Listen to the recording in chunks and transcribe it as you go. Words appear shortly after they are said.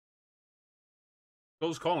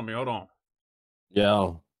Cole's calling me. Hold on.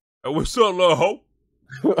 Yo. Hey, what's up, little hoe?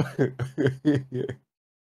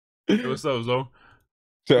 Hey, what's up, Zo?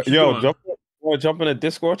 What you Yo, doing? jump in a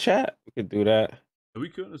Discord chat? We could do that. We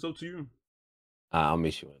could. It's up to you. I'll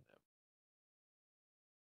meet you in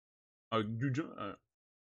You there.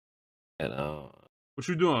 And what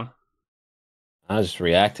you doing? I was just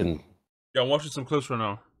reacting. Yeah, I'm watching some clips right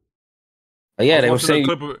now. Oh, I yeah, was they were watching a saying.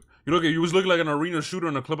 clip of it. You was looking like an arena shooter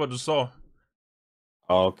in a clip I just saw.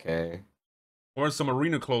 Okay. Wearing some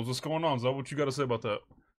arena clothes. What's going on, Zo? What you got to say about that?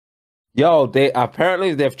 Yo,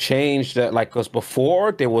 they've changed that. Like, cause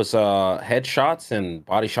before there was headshots and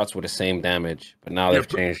body shots with the same damage, but now they've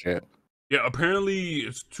changed it. Yeah, apparently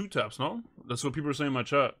it's 2 taps. No, that's what people are saying in my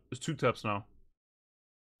chat. It's 2 taps now.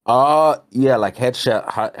 Yeah, like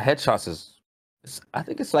headshots is. I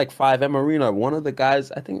think it's like 5M Arena. One of the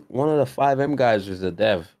guys, I think one of the 5M guys is a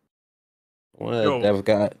dev. One of the dev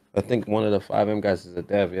guy. I think one of the 5M guys is a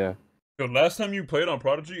dev. Yeah. Yo, last time you played on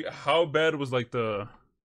Prodigy, how bad was like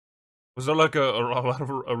was there like a lot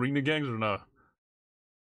of arena gangs or not?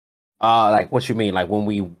 Like what you mean? Like when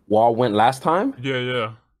we wall went last time?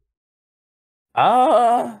 Yeah.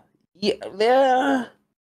 Yeah.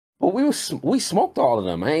 But we smoked all of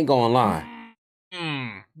them. I ain't gonna lie.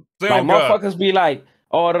 Like motherfuckers be like,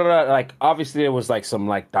 oh, like obviously there was like some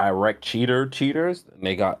like direct cheaters, and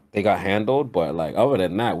they got handled. But like other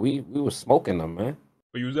than that, we was smoking them, man.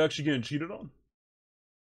 But you was actually getting cheated on?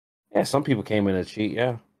 Yeah, some people came in to cheat.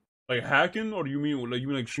 Yeah. Like hacking, or do you mean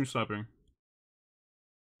like stream sniping?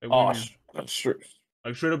 Like, like straight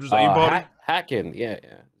up just aimbotting? Hacking, yeah.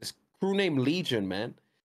 This crew named Legion, man.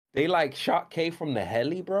 They like shot K from the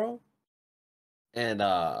heli, bro. And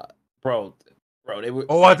bro, they were.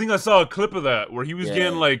 Oh, I think I saw a clip of that where he was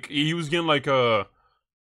getting like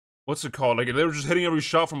what's it called? Like they were just hitting every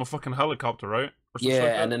shot from a fucking helicopter, right?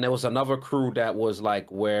 Yeah, and then there was another crew that was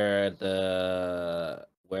like where the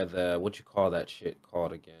what you call that shit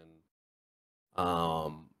called again?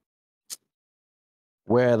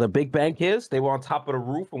 Where the big bank is, they were on top of the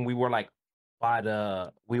roof, and we were like by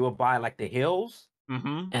like the hills,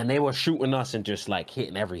 and they were shooting us and just like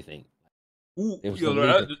hitting everything. Ooh, it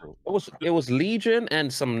was it was Legion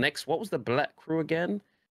and some next. What was the black crew again?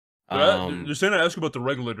 They're saying I ask you about the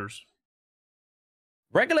regulators.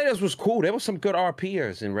 Regulators was cool. There was some good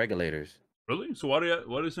RPers in regulators. Really? So why do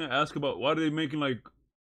they say ask about? Why are they making like?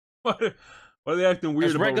 Why are they acting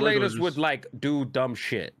weird about regulators? Would like do dumb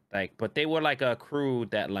shit, like, but they were like a crew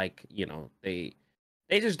that like, you know, they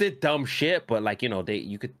just did dumb shit, but like, you know,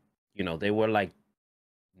 they were like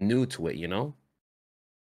new to it, you know.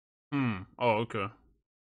 Oh, okay.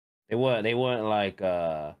 They weren't like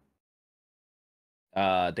there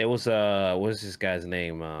was what was this guy's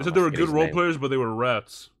name? They said they were good role players, but they were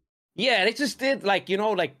rats. Yeah, they just did like, you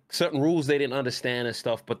know, like certain rules they didn't understand and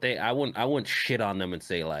stuff, but I wouldn't shit on them and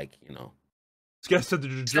say like, you know. This guy said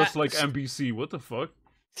they're just like NBC. What the fuck?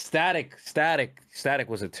 Static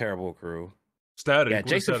was a terrible crew. Static. Yeah,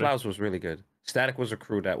 Jason Flowers was really good. Static was a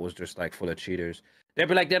crew that was just like full of cheaters. They'd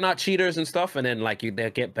be like, they're not cheaters and stuff, and then like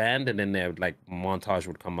they'd get banned, and then their like montage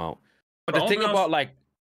would come out. But the thing about like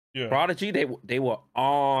Prodigy, they were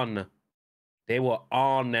on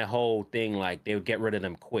their whole thing, like they would get rid of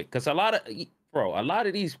them quick. Cause a lot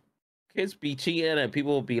of these kids be cheating, and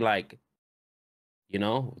people would be like, you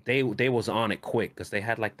know, they was on it quick because they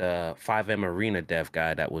had like the 5M Arena dev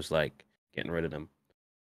guy that was like getting rid of them.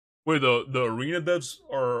 Wait, the Arena devs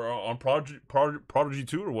are on Prodigy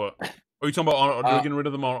too, or what? Are you talking about are they getting rid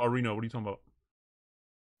of them on Arena? What are you talking about?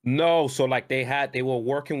 No, so like they were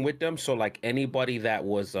working with them, so like anybody that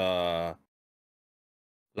was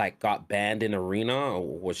like got banned in Arena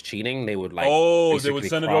or was cheating, they would like they would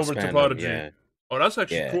send it over to Prodigy. Yeah. Oh, that's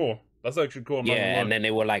actually cool. That's actually cool. And then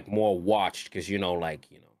they were like more watched because you know. Yeah,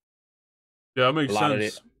 that makes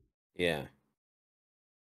sense. Yeah.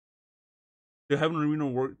 They haven't Arena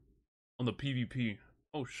work on the PvP.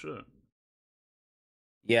 Oh shit.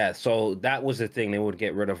 Yeah, so that was the thing they would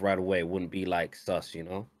get rid of right away. It wouldn't be like sus, you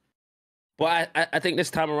know. But I think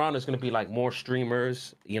this time around there's gonna be like more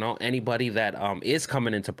streamers. You know, anybody that is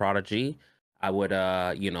coming into Prodigy, I would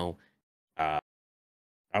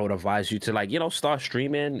I would advise you to like, you know, start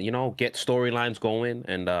streaming, you know, get storylines going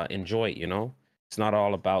and enjoy it, you know. It's not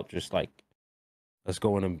all about just like let's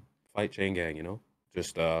go in and fight chain gang, you know.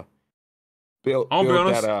 Just build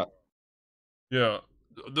that up. Yeah.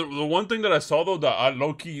 The one thing that I saw though that I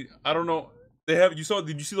low key, I don't know, did you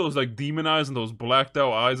see those like demon eyes and those blacked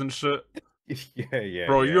out eyes and shit? Yeah.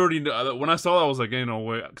 Bro, you already know. When I saw that, I was like, ain't no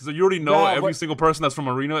way. Because you already know every single person that's from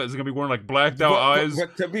Arena is going to be wearing like blacked out eyes.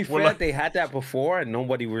 But to be fair, they had that before and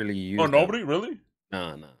nobody really used nobody? Really?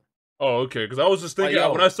 No. Oh, okay. Because I was just thinking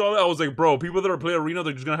when I saw that, I was like, bro, people that are playing Arena,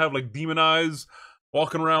 they're just gonna have like demon eyes,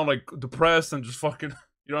 walking around like depressed and just fucking.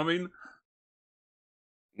 You know what I mean?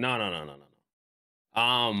 No.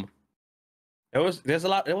 There was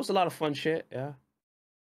a lot of fun shit. Yeah.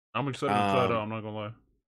 I'm excited to try it out. I'm not gonna lie.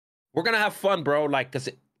 We're gonna have fun, bro. Like, cause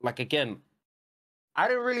again, I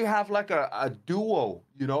didn't really have like a duo,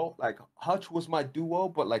 you know. Like Hutch was my duo,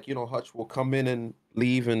 but like you know, Hutch will come in and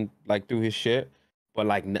leave and like do his shit. But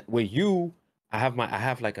like with you, I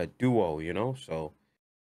have like a duo, you know. So,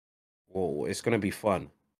 whoa, it's gonna be fun.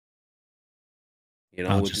 You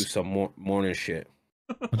know, we'll do some more morning shit.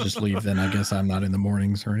 I'll just leave then. I guess I'm not in the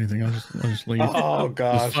mornings or anything. I'll just leave. Oh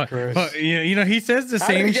gosh, Chris. But you know, he says the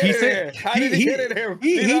same. He said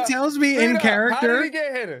he tells me in character. How did he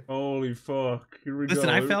get hit? Holy fuck! Here we Listen,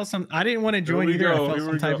 go. I felt some. I didn't want to join either. I felt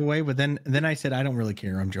some type of way, but then I said I don't really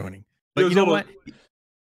care. I'm joining. But you know what?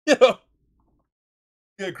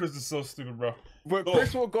 Yeah, Chris is so stupid, bro. But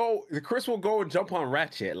Chris will go. Chris will go and jump on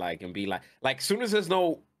Ratchet, like, and be like, soon as there's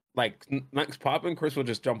no like nothing's popping, Chris will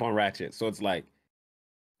just jump on Ratchet. So it's like.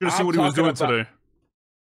 You see what he was doing today.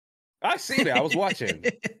 I seen it. I was watching.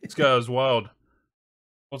 This guy is wild.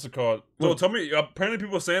 What's it called? So tell me. Apparently,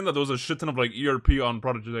 people are saying that there was a shit ton of like ERP on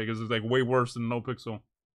Prodigy because it's like way worse than NoPixel.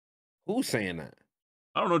 Who's saying that?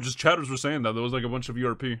 I don't know. Just chatters were saying that there was like a bunch of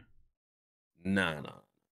ERP. No.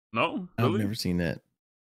 No, really? I've never seen that.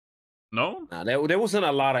 No, there wasn't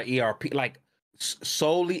a lot of ERP like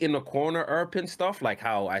solely in the corner ERP and stuff like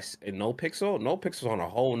how in NoPixel. NoPixel's on a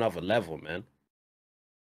whole nother level, man.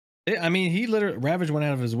 I mean, he literally Ravage went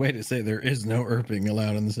out of his way to say there is no ERPing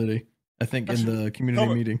allowed in the city. I think in the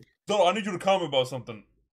community meeting. So I need you to comment about something.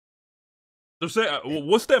 They're saying,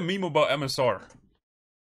 what's that meme about MSR?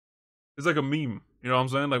 It's like a meme. You know what I'm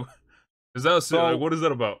saying? Like, is that like, what is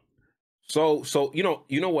that about? So you know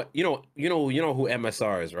who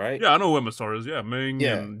MSR is, right? Yeah, I know who MSR is. Yeah, Ming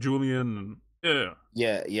and Julian and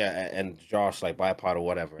yeah, and Josh, like Bipod or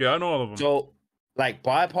whatever. Yeah, I know all of them. So like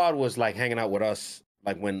Bipod was like hanging out with us.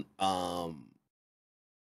 Like when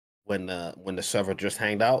the server just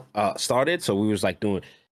started, so we was like doing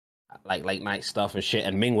like late night stuff and shit,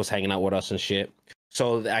 and Ming was hanging out with us and shit.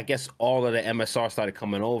 So I guess all of the MSR started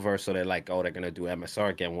coming over, so they're like, oh, they're gonna do MSR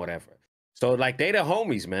again, whatever. So like they the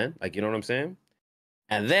homies, man. Like, you know what I'm saying?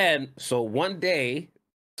 And then so one day,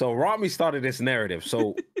 so Rami started this narrative.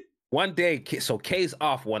 So one day, so K's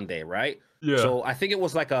off one day, right? Yeah. So I think it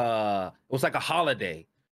was like a holiday.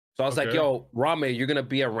 So I was like, yo, Rami, you're going to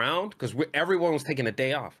be around? Because everyone was taking a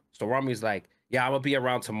day off. So Rami's like, yeah, I'm going to be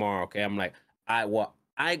around tomorrow, okay? I'm like, I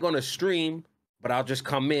ain't going to stream, but I'll just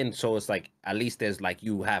come in. So it's like, at least there's like,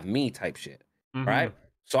 you have me type shit, right?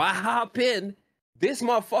 So I hop in. This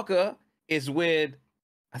motherfucker is with,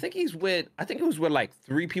 I think it was with like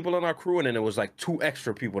 3 people in our crew. And then there was like 2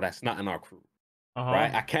 extra people that's not in our crew,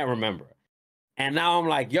 right? I can't remember. And now I'm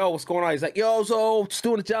like, yo, what's going on? He's like, yo, so just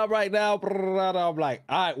doing a job right now. I'm like,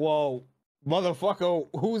 all right, well, motherfucker,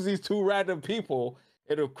 who's these 2 random people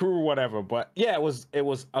in a crew or whatever? But yeah, it was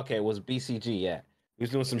BCG, yeah. He was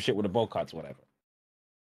doing some shit with the boat carts, whatever.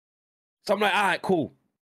 So I'm like, all right, cool.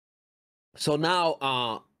 So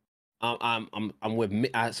now I'm with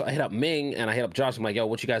so I hit up Ming and I hit up Josh. I'm like, yo,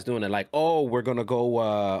 what you guys doing? They're like, oh, we're gonna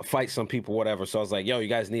go fight some people, whatever. So I was like, yo, you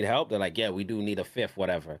guys need help? They're like, yeah, we do need a 5th,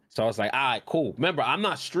 whatever. So I was like, all right, cool. Remember, I'm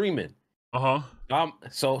not streaming. So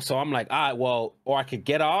I'm like, all right, well, or I could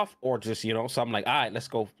get off or just, you know. So I'm like, all right, let's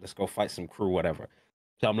go fight some crew, whatever.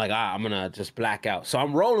 So I'm like, all right, I'm gonna just black out. So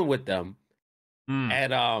I'm rolling with them,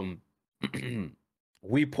 and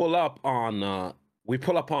we pull up on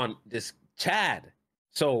this Chad.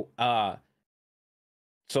 So they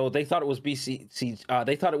thought it was BCC.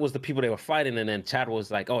 They thought it was the people they were fighting, and then Chad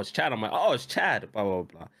was like, "Oh, it's Chad." I'm like, "Oh, it's Chad." Blah blah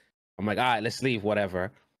blah. I'm like, "All right, let's leave,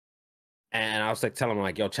 whatever." And I was like, telling him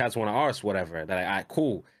like, "Yo, Chad's one of ours, whatever." They're like, "All right,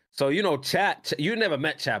 cool." So you know, Chad, you never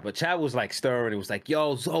met Chad, but Chad was like stirring. He was like,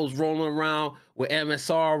 "Yo, Zoe's rolling around with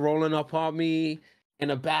MSR rolling up on me in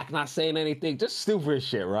the back, not saying anything, just stupid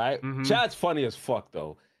shit, right?" Chad's funny as fuck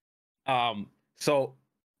though. So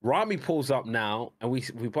Rami pulls up now, and we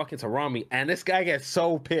buck into Rami, and this guy gets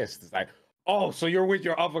so pissed. It's like, oh, so you're with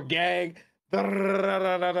your other gang?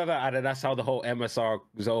 And that's how the whole MSR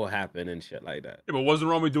Zoe happened and shit like that. Yeah, but wasn't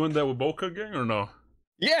Rami doing that with Boca gang or no?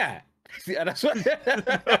 Yeah. That's what.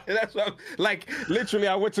 That's what. Like literally,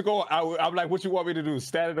 I went to go. I'm like, what you want me to do?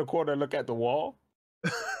 Stand in the corner and look at the wall?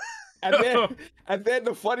 And then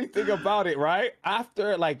the funny thing about it, right?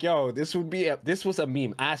 After like, yo, this was a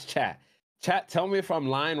meme. Ask Chat. Chat, tell me if I'm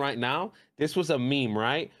lying right now. This was a meme,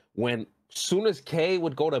 right? When soon as K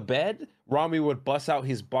would go to bed, Rami would bust out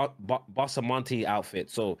his Bustamante outfit.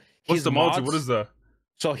 So Bustamante, what is that?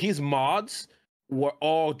 So his mods were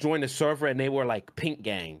all joined the server, and they were like Pink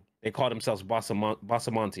Gang. They called themselves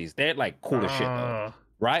Bossamontes. They're like cool as shit though,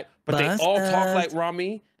 right? But they all talk like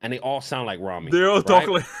Rami, and they all sound like Rami. They all talk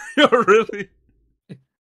like really.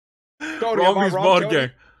 Rami's mod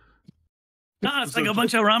gang. No, it's like a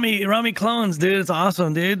bunch of Rami clones, dude. It's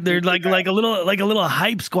awesome, dude. They're like a little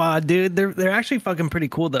hype squad, dude. They're actually fucking pretty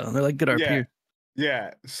cool though. They're like good RP.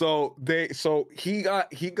 Yeah. So he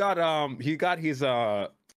got RGP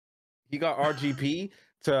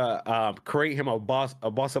to create him a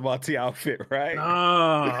Bossamati outfit, right?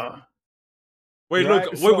 Wait, right?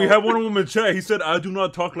 look, wait, we have one of them in chat. He said, I do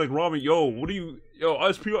not talk like Rami. Yo, what do you,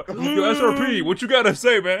 SRP, what you gotta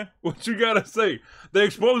say, man? What you gotta say? They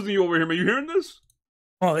exposing you over here, man. You hearing this?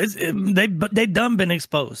 Oh, they done been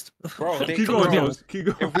exposed. Bro, keep going.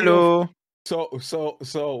 Hello.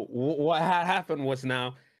 So what had happened was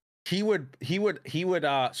now he would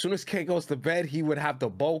as soon as K goes to bed, he would have the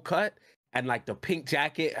bowl cut and like the pink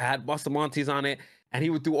jacket had Bustamontes on it, and he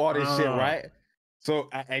would do all this shit, right? So,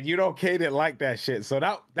 and you know, K didn't like that shit. So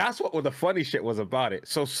that's what the funny shit was about it.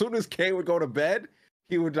 So as soon as K would go to bed,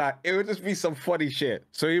 he would like, it would just be some funny shit.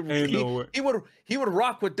 So he would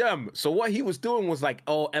rock with them. So what he was doing was like,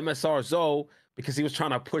 oh, MSR Zoe, because he was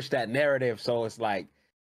trying to push that narrative. So it's like,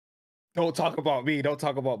 don't talk about me, don't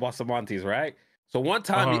talk about Bossamontes, right? So one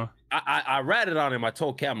time I ratted on him. I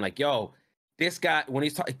told K, I'm like, yo, this guy, when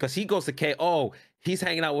he's talking, because he goes to K, oh, he's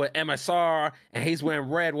hanging out with MSR and he's wearing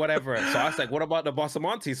red, whatever. So I was like, what about the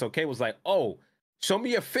Bossamontes? So K was like, oh, show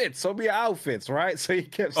me your fits, show me your outfits, right? So he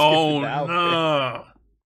kept skipping the outfit. No.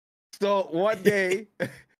 So one day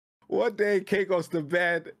K goes to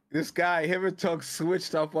bed. This guy, him and Tug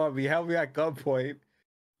switched up on me, held me at gunpoint,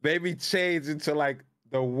 made me change into like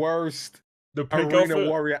the worst arena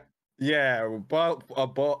warrior. Yeah, fucking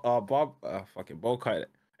bow cut.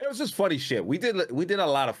 It was just funny shit. We did a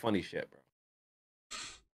lot of funny shit, bro.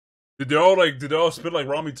 Did they all spit like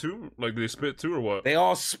Rami too? Like did they spit too or what? They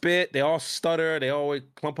all spit, they all stutter, they always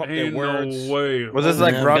clump up their words. No way. Was this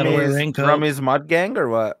like Rami's mod gang or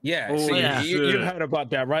what? Yeah, you heard about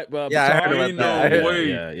that, right? Yeah, I heard about that. No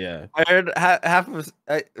way. Yeah. I heard half of,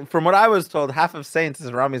 from what I was told, half of Saints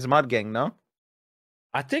is Rami's mod gang, no?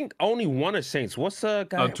 I think only one of Saints. What's the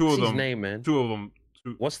guy? Two of them. His name, man. Two of them.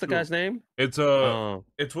 What's the guy's name? It's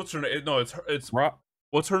what's her name? No, it's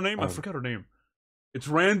what's her name? I forgot her name. It's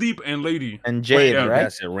Randeep and Lady. And Jade, right?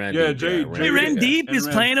 That's it, Randeep. Yeah, Jade. Hey, Randeep is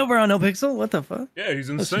playing over on NoPixel? What the fuck? Yeah, he's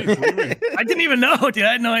insane. What do you mean? I didn't even know, dude.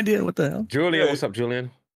 I had no idea. What the hell? Julian, what's up,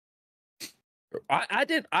 Julian? I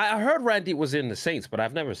heard Randeep was in the Saints, but I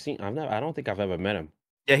don't think I've ever met him.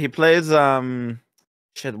 Yeah, he plays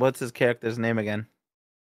shit, what's his character's name again?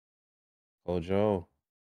 Joe.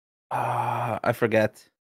 I forget.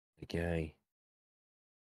 Okay.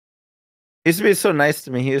 He used to be so nice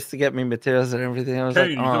to me. He used to get me materials and everything. I was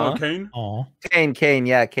Kane, like, Kane? Kane,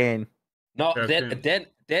 yeah, Kane. No, yeah,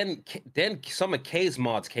 then some of K's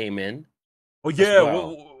mods came in. Oh yeah,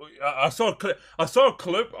 well, I saw a clip.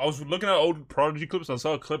 I was looking at old Prodigy clips. I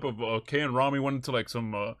saw a clip of K and Rami went into like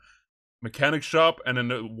some mechanic shop, and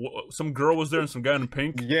then some girl was there and some guy in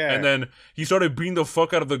pink. Yeah, and then he started beating the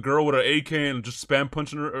fuck out of the girl with an AK and just spam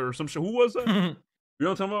punching her or some shit. Who was that? You know what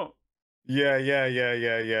I'm talking about? Yeah.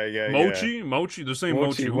 Mochi, the same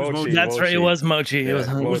Mochi. Who's Mochi? That's right. It was Mochi. Yeah,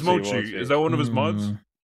 Who's Mochi? Is that one of his mods?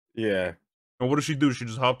 Yeah. And what does she do? She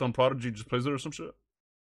just hopped on Prodigy, just plays it or some shit?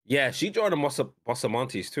 Yeah, she joined the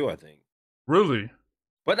Bossamontes too, I think. Really?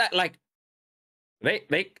 But that like,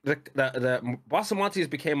 the Bossamontes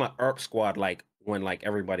became an ERP squad like when like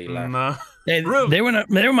everybody left. Nah. They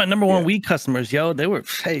were my number one weed customers, yo. They were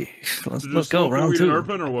let's go round two. Or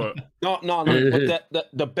what? No. But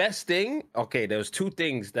the best thing, okay, there's two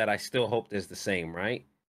things that I still hope is the same, right?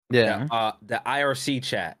 Yeah. The IRC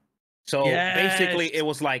chat. So basically, I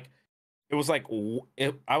would say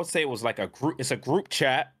it was like a group. It's a group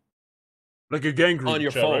chat. Like a gang group on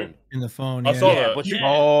your chat, phone. Right? In the phone. I saw that. But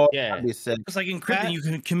it's like encrypted. You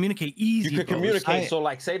can communicate easy. You can communicate. So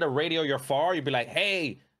like, say the radio you're far, you'd be like,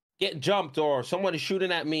 "Hey, get jumped," or "Somebody's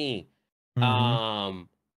shooting at me." Mm-hmm.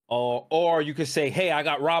 Or you could say, "Hey, I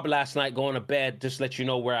got robbed last night. Going to bed. Just let you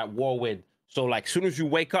know we're at war with." So like, soon as you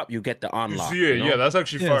wake up, you get the unlock. Yeah, you know? That's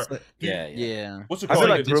actually far. Like, yeah. What's it called? I feel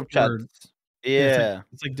like group chat. Yeah,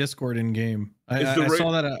 it's like Discord in game. I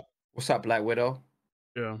saw that. What's up, Black Widow?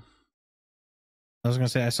 Yeah. I was gonna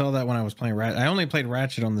say I saw that when I was playing Ratchet. I only played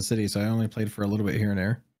Ratchet on the city, so I only played for a little bit here and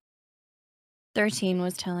there. 13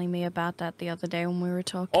 was telling me about that the other day when we were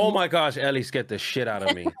talking. Oh my gosh, Ellie scared the shit out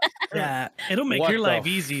of me. Yeah, it'll make your life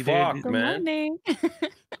easy, fuck, dude. Good man. morning.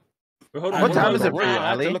 What time is it for you, I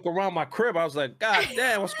had to Ali? look around my crib. I was like, God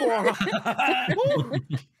damn, what's going on?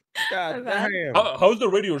 God damn. How's the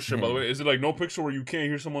radio shit, by the way? Is it like NoPixel where you can't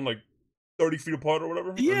hear someone like 30 feet apart or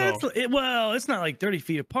whatever? Yeah, or no? well, it's not like 30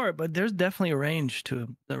 feet apart, but there's definitely a range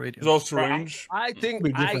to the radio. There's also range. I think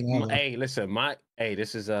hey, listen,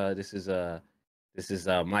 this is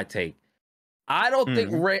my take. I don't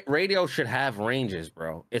think radio should have ranges,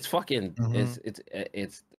 bro. It's fucking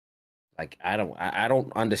it's like I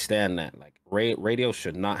don't understand that. Like radio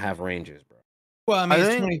should not have ranges, bro. Well, I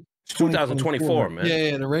mean, it's 2024, man.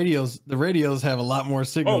 Yeah, the radios have a lot more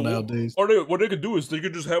signal nowadays. Or what they could do is they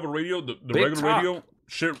could just have a radio, the regular radio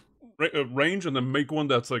shit range, and then make one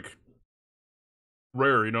that's like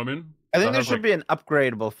rare. You know what I mean? I think there should be an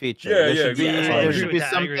upgradable feature. Yeah, there should be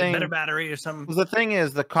something better battery or something. The thing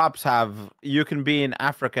is, the cops have. You can be in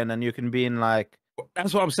African and you can be in like.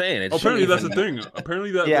 That's what I'm saying. Apparently, that's the thing.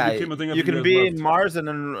 Apparently, that became a thing. You can be in Mars and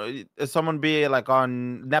then someone be like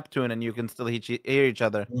on Neptune and you can still hear each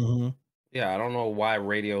other. Yeah, I don't know why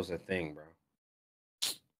radio's a thing, bro.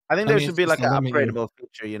 I think there should be like an upgradable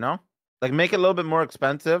feature, you know? Like make it a little bit more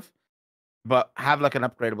expensive, but have like an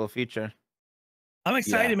upgradable feature. I'm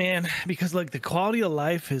excited, man, because like the quality of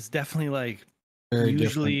life is definitely like very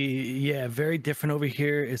different over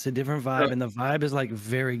here. It's a different vibe, and the vibe is like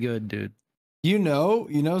very good, dude. You know,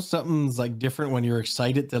 something's like different when you're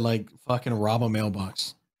excited to like fucking rob a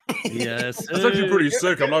mailbox. Yes, that's actually pretty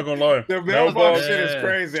sick. I'm not gonna lie. The mailbox shit is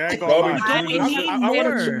crazy. I ain't gonna lie.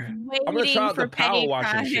 I'm gonna try out the power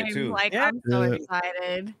washing shit too. Like I'm so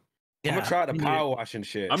excited. I'm gonna try the power washing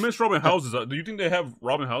shit. I miss robbing houses. Do you think they have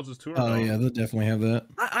robbing houses too? Oh yeah, they'll definitely have that.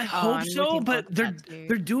 I hope so, but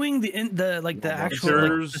they're doing the actual like,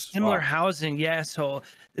 the similar housing. Yeah, so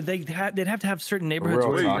they'd have to have certain neighborhoods.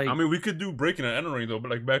 Wait, like, I mean, we could do breaking and entering though, but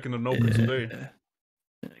like back in the NoPixel day.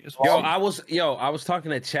 I was talking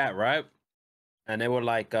to chat, right? And they were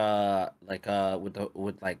like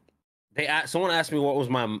someone asked me what was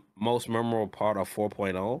my most memorable part of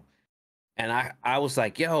 4.0, and I was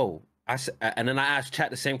like, yo. And then I asked chat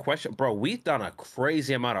the same question, bro. We've done a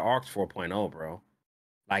crazy amount of arcs 4.0, bro.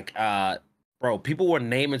 Like, bro, people were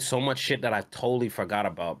naming so much shit that I totally forgot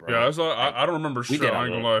about, bro. Yeah, I don't remember shit. I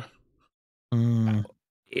ain't gonna lie.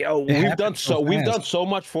 Yo, we've done so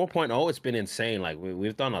much 4.0. It's been insane. Like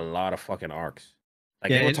we've done a lot of fucking arcs.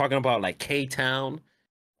 Like they were talking about like K-Town,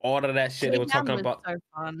 all of that shit. They were talking about. So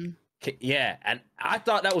fun. Yeah, and I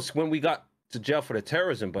thought that was when we got to jail for the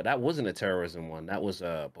terrorism, but that wasn't a terrorism one. That was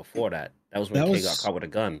before that. That was when K got caught with a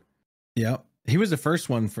gun. Yeah, he was the first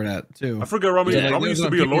one for that too. I forgot Rami used to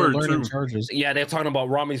be a lawyer too. Yeah, they're talking about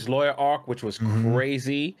Rami's lawyer arc, which was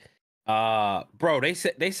crazy. Bro, they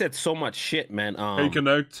said so much shit, man.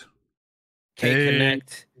 K-Connect,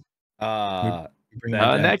 connected,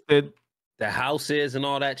 the houses and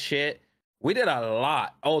all that shit. We did a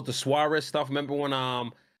lot. Oh, the Suarez stuff. Remember when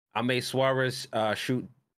I made Suarez shoot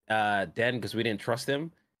Den because we didn't trust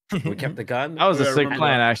him? We kept the gun. That was a sick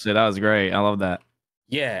plan, actually. That was great. I love that.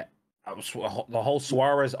 Yeah, the whole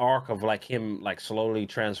Suarez arc of like him like slowly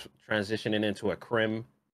transitioning into a crim.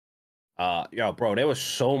 Yo, bro, there was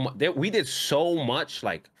so much. We did so much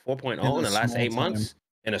like 4.0 in the last 8 months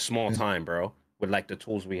in a small time, bro. With like the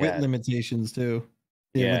tools we had. With limitations too.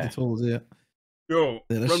 Yeah, with the tools. Yeah. Yo,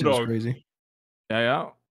 that shit was crazy. Yeah.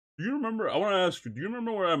 Do you remember? I want to ask you. Do you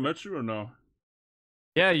remember where I met you or no?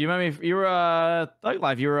 Yeah, you remember me? You were Thug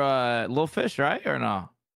Life. You were Little Fish, right? Or no?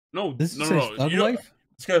 No, no. Thug Life?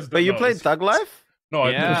 But you played Thug Life?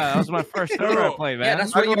 No, that was my first server I played, man. Yeah,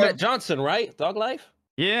 that's where you met Johnson, right? Thug Life?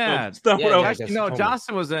 Yeah. Actually, no,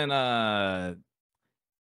 Johnson was in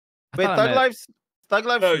Wait, Thug Life's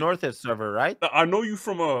Northeast server, right? I know you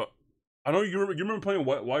from I know you remember playing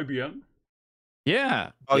YBN? Yeah.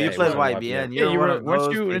 Oh, you played YBN. Yeah,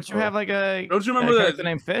 didn't you have like a? Don't you remember that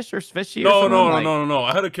name Fish or Fishy? No.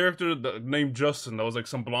 I had a character named Justin. That was like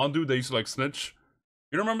some blonde dude. They used to like snitch.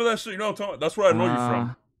 You don't remember that shit? You know what I'm talking about? That's where I know you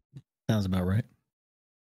from. Sounds about right.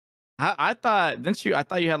 I thought I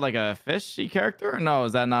thought you had like a fishy character. Or no,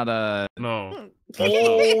 is that not a? No.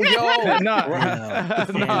 Oh, yo, no.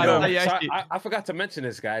 I forgot to mention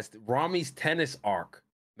this, guys. Rami's tennis arc.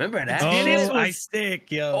 Remember that? Tennis was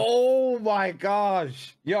sick, yo. Oh my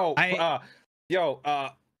gosh, yo, Brian,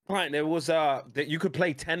 there was that you could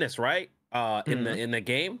play tennis, right? In the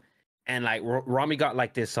game, and like Rami got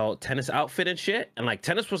like this tennis outfit and shit, and like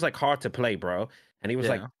tennis was like hard to play, bro. And he was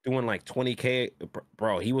like doing like 20K,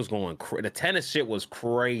 bro. He was going the tennis shit was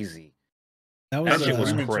crazy. That shit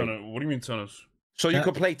was crazy. What do you mean tennis? So you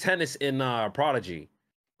could play tennis in Prodigy,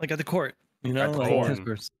 like at the court, you know, at the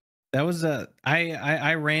court. That was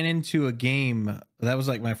I ran into a game that was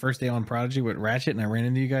like my first day on Prodigy with Ratchet, and I ran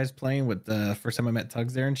into you guys playing with the first time I met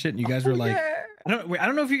Tugs there and shit. And you guys were like, I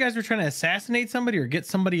don't know if you guys were trying to assassinate somebody or get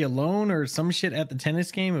somebody alone or some shit at the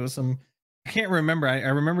tennis game. It was some, I can't remember. I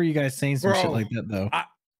remember you guys saying some shit like that though.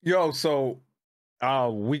 So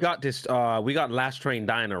we got this we got Last Train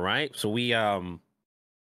Diner, right? So we that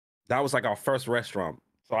was like our first restaurant.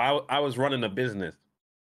 So I was running a business.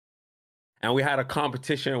 And we had a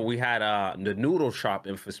competition. We had the noodle shop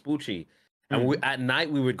in Vespucci. And we at night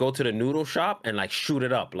we would go to the noodle shop and like shoot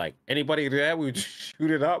it up. Like anybody there, we would shoot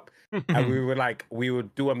it up. And we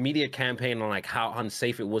would do a media campaign on like how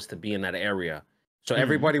unsafe it was to be in that area. So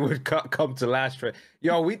everybody would come to Last Train.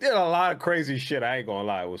 Yo, we did a lot of crazy shit. I ain't gonna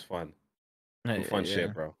lie, it was fun. Fun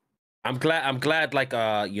shit, bro. I'm glad like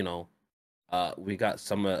you know, we got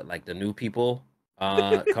some like the new people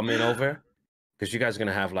coming over. Because you guys are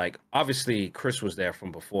gonna have like, obviously Chris was there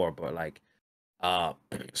from before, but like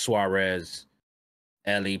Suarez,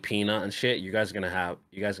 Ellie, Pina, and shit. You guys are gonna have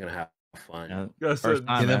fun. The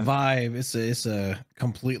vibe. It's a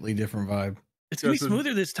completely different vibe. It's gonna be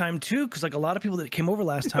smoother this time too, because like a lot of people that came over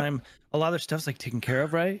last time, a lot of their stuff's like taken care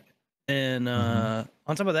of, right? And on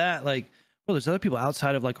top of that, like, well, there's other people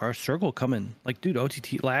outside of like our circle coming. Like, dude,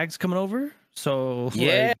 OTT Lag's coming over. So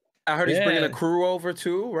yeah. Like, I heard he's bringing a crew over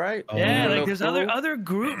too, right? Yeah, like there's other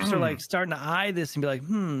groups are like starting to eye this and be like,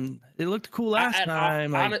 it looked cool last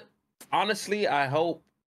time. Honestly, I hope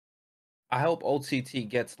OTT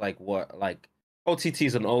gets like what, like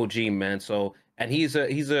OTT's an OG, man. So and he's a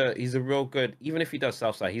real good, even if he does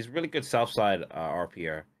Southside, he's really good Southside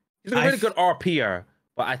RPer. He's a really good RPer,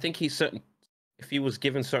 but I think he's certain. If he was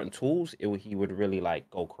given certain tools, he would really like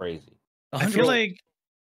go crazy. I feel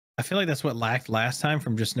like that's what lacked last time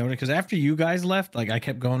from just noting, because after you guys left, like I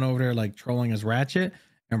kept going over there like trolling as Ratchet,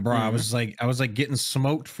 and bro, I was like getting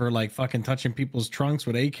smoked for like fucking touching people's trunks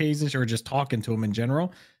with AKs and shit, or just talking to them in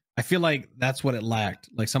general. I feel like that's what it lacked.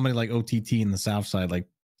 Like somebody like OTT in the South Side, like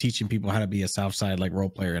teaching people how to be a South Side like role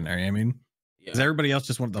player in there. You know what I mean, because everybody else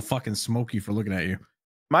just wanted to fucking smoke you for looking at you.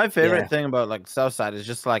 My favorite thing about like South Side is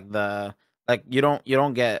just like you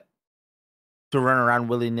don't get to run around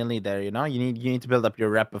willy-nilly there, you know? You need to build up your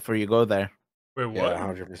rep before you go there. Wait, what? Yeah,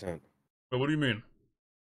 100%. Wait, what do you mean?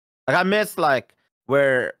 Like I miss like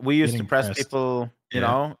where we used to press people, you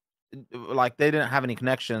know, like they didn't have any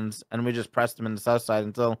connections and we just pressed them in the South Side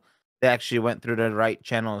until they actually went through the right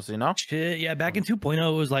channels, you know? Shit, yeah, back in 2.0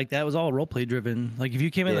 it was like that was all roleplay driven. Like if you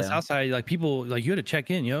came in the South Side, like people like you had to check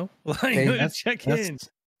in, yo. Like you had to check in.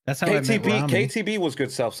 That's how KTB was good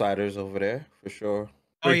Southsiders over there for sure.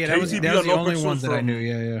 Oh yeah, that was the only ones that I knew.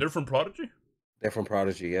 Yeah. They're from Prodigy. They're from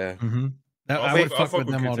Prodigy, yeah. I would fuck with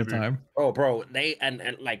them all the time. Oh, bro, they and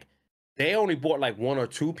like they only brought like one or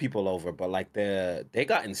two people over, but like they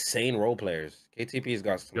got insane role players. KTP's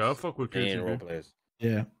got some I fuck with insane role players.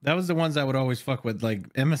 Yeah, that was the ones I would always fuck with.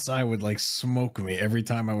 Like MSI would like smoke me every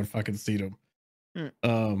time I would fucking see them.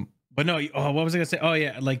 But no, what was I gonna say? Oh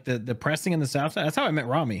yeah, like the pressing in the South Side. That's how I met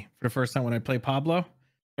Rami for the first time when I played Pablo.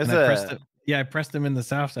 I pressed him in the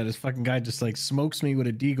South Side. This fucking guy just like smokes me with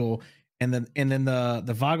a deagle, and then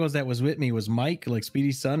the Vagos that was with me was Mike, like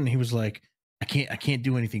Speedy's son, and he was like, I can't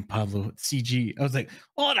do anything, Pablo. It's CG. I was like,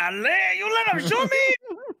 orale, you let him show me.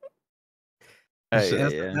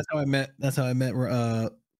 That's how I met. That's how I met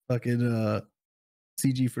fucking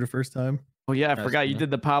CG for the first time. Oh yeah, I forgot you did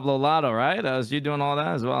the Pablo Lotto, right? Was you doing all that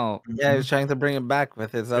as well? Yeah, he was trying to bring it back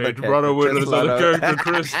with his other character. With his other character,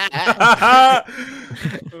 Chris.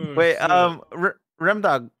 Wait,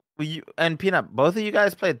 Remdog, you and Peanut, both of you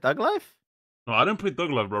guys played Thug Life? No, I didn't play Thug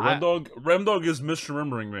Life, bro. Remdog is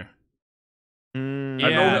misremembering me. I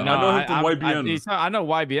know him from YBN. I know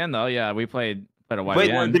YBN though. Yeah, we played a YBN.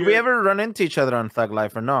 Wait, did we ever run into each other on Thug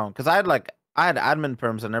Life or no? Because I had admin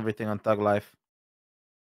perms and everything on Thug Life.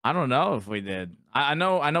 I don't know if we did. I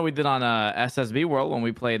know we did on SSB World when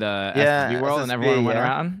we played SSB World and everyone went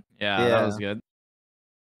around. Yeah, that was good.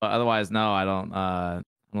 But otherwise, no, I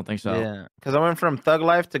don't think so. Yeah, because I went from Thug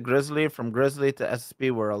Life to Grizzly, from Grizzly to SSB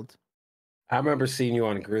World. I remember seeing you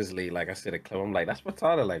on Grizzly. Like I said, a clip. I'm like, that's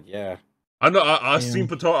Patata. Like, yeah. I know. I seen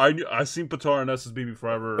Patar. I seen Patar and SSB before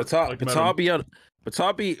I ever.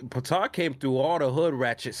 Patar came through all the hood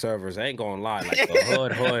Ratchet servers. I ain't gonna lie, like the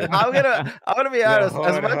hood. I'm gonna be honest.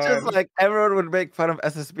 As much as like everyone would make fun of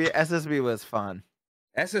SSB was fun.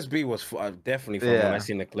 SSB was definitely fun when I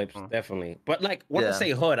seen the clips, definitely. But like when I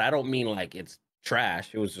say hood, I don't mean like it's trash.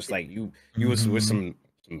 It was just like you was with some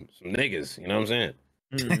niggas. You know what I'm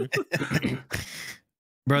saying?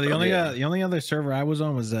 Bro, the only other server I was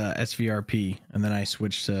on was SVRP, and then I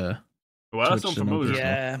switched to Well, that's something familiar.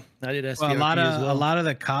 Yeah, I did SVRP well, as well. A lot of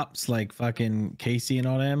the cops, like fucking Casey and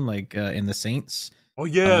all them, like in the Saints. Oh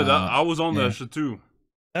yeah, I was on that shit too.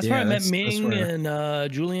 That's where I met Ming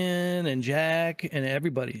and Julian and Jack and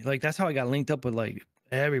everybody. Like that's how I got linked up with like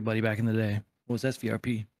everybody back in the day. Was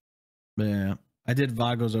SVRP. Yeah, I did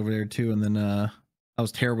Vagos over there too, and then I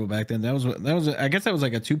was terrible back then. That was I guess that was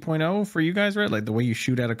like a 2.0 for you guys, right? Like the way you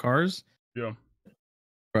shoot out of cars. Yeah.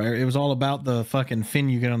 Right. It was all about the fucking fin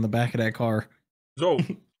you get on the back of that car. So,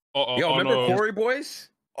 yo, remember Quarry Boys?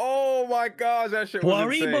 Oh my gosh, that shit was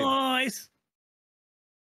Quarry insane. Boys.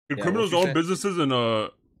 Did criminals own businesses in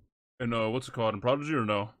what's it called, in Prodigy or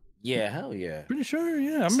no? Yeah, hell yeah. Pretty sure.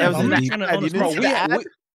 Yeah,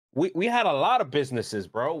 we had a lot of businesses,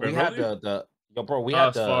 bro. We had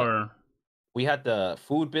we had the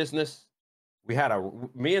food business. We had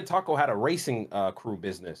me and Taco had a racing crew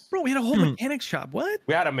business. Bro, we had a whole mechanic shop. What?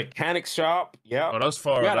 We had a mechanic shop. Yeah. Oh, that's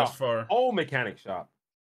far. That's far. Whole mechanic shop.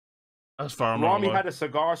 That's far. Rami had a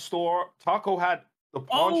cigar store. Taco had the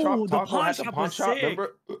pawn shop. Taco had the pawn shop.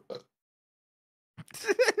 Remember?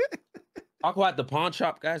 Taco had the pawn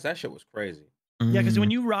shop, guys. That shit was crazy. Yeah, because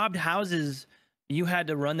when you robbed houses, you had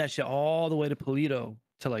to run that shit all the way to Polito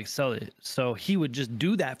to like sell it. So he would just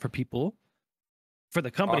do that for people, for the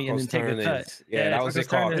company, and then take a cut. Yeah, that was it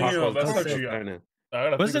called.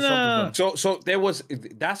 So there was.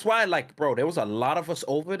 That's why, like, bro, there was a lot of us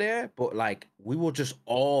over there, but like we were just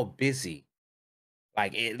all busy.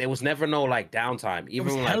 Like there was never no like downtime. Even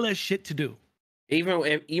there was hella shit to do. Even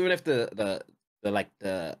if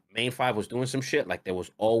the main five was doing some shit, like there was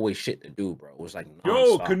always shit to do, bro. It was like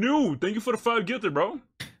yo, Canoe, thank you for the 5 gifted, bro.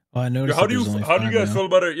 Oh, I noticed. How do you guys feel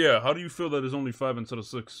about it? Yeah, how do you feel that there's only 5 instead of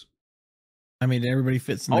 6? I mean, everybody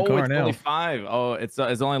fits in the car it's now. Only 5. Oh, it's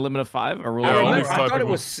only a limit of 5. Or I thought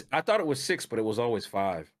it was 6, but it was always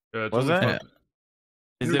 5. Yeah, was it? Yeah.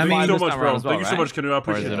 Thank you so much, bro. Thank you so much, Canoe. I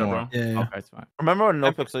appreciate that, bro. Yeah. Okay, it's fine. Remember when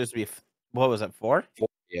NoPixel used to be, what was it, 4?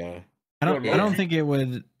 Yeah. I don't think it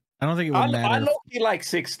would. I don't think it would matter. I low key like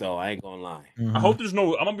 6 though. I ain't gonna lie. I hope there's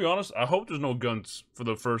no. I'm gonna be honest. I hope there's no guns for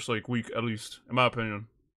the first like week at least, in my opinion.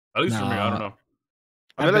 At least for me. I don't know.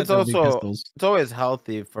 I mean, it's always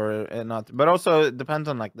healthy for it not to, but also it depends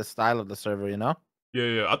on like the style of the server, you know.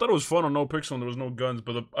 Yeah. I thought it was fun on NoPixel and there was no guns,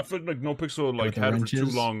 but I feel like NoPixel like had it for too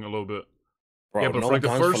long a little bit. Bro, yeah, but no for like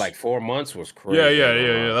guns the first for like 4 months was crazy.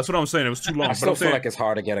 Yeah. That's what I'm saying. It was too long. I still feel like it's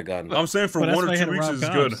hard to get a gun. I'm saying for 1 or 2 weeks is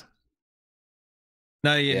good.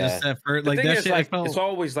 No, just for like that shit. Like, it's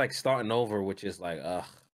always like starting over, which is like, ugh.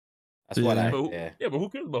 That's what but who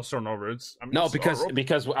cares about starting over?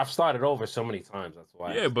 Because I've started over so many times. That's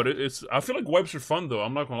why. Yeah, but it's. I feel like wipes are fun though.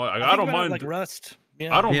 I'm not gonna lie. I don't mind like Rust.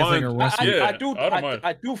 Yeah. I don't mind. Like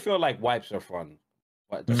I do feel like wipes are fun.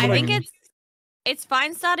 But I think it's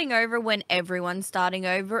fine starting over when everyone's starting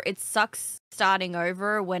over. It sucks starting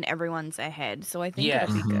over when everyone's ahead. So I think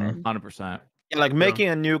it'll be good. 100%. Yeah, like making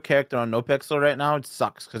a new character on NoPixel right now, it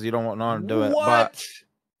sucks because you don't want to do it. But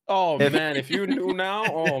oh man, if you knew now,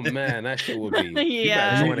 oh man, that shit would be.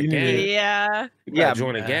 Yeah. You gotta join a gang. Yeah.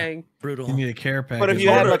 Join a gang. Brutal. You need a care package. But if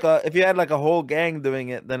you had like a whole gang doing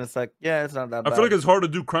it, then it's like, yeah, it's not that bad. I feel like it's hard to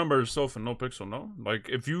do crime by yourself in NoPixel, no? Like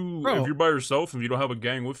if you're by yourself and you don't have a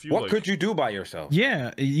gang with you, what could you do by yourself?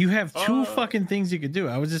 Yeah, you have 2 fucking things you could do.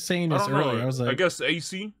 I was just saying this earlier. I was like, I guess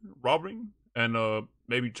AC robbing and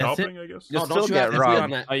maybe chopping. I guess. No, don't get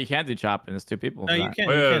robbed. Oh, you can't do chopping. It's 2 people. No, you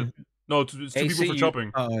can. No, it's 2 people for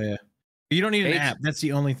chopping. Oh yeah. You don't need an app. That's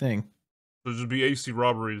the only thing. So just be AC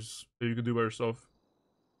robberies that you can do by yourself,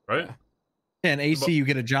 right? Yeah, and AC, you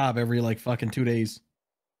get a job every like fucking 2 days.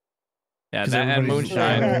 Yeah, that and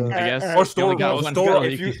moonshine, I guess. Or store.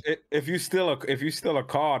 If you steal a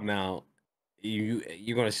car now,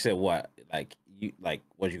 you're gonna sit what?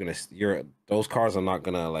 Those cars are not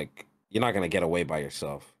gonna you're not gonna get away by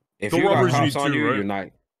yourself. If you got cops on you, you're not.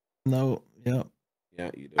 No. Yeah. Yeah,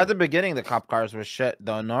 you do. At the beginning, the cop cars were shit,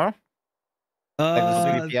 though. No. Like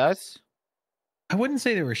the CDPS? I wouldn't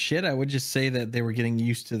say they were shit. I would just say that they were getting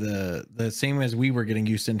used to the same as we were getting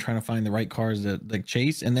used to, and trying to find the right cars to like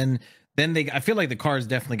chase. And then I feel like the cars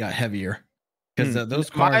definitely got heavier because those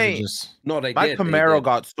cars are just. No, my Camaro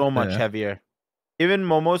got so much heavier. Even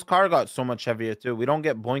Momo's car got so much heavier too. We don't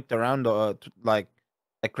get boinked around like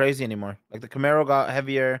crazy anymore. Like the Camaro got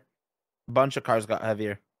heavier. A bunch of cars got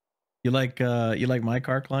heavier. You like my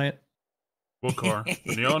car, client? What car?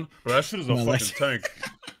 The Neon? Bro, that shit is a fucking tank.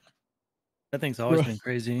 That thing's always been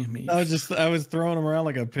crazy. I was throwing them around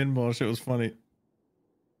like a pinball. Shit was funny.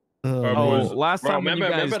 Last time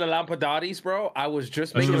remember the Lampadaris, bro? I was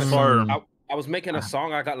just making fire. I was making a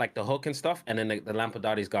song. I got like the hook and stuff, and then the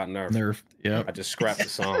Lampadottis got nerfed. Yeah. I just scrapped the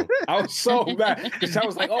song. I was so mad because I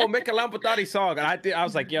was like, "Oh, make a Lampadotти song," and I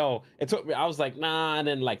was like, "Yo," it took me. I was like, "Nah," and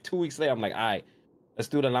then like 2 weeks later, I'm like, "All right, let's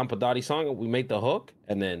do the Lampadotti song." And we made the hook,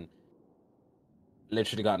 and then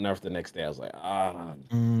literally got nerfed the next day. I was like, "Ah."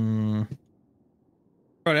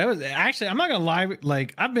 Bro, that was actually. I'm not gonna lie.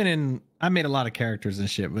 Like I made a lot of characters and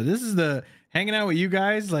shit, but this is the hanging out with you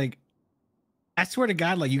guys. Like, I swear to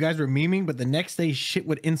God, like you guys were memeing, but the next day shit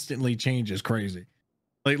would instantly change. It's crazy.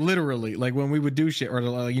 Like literally, like when we would do shit, or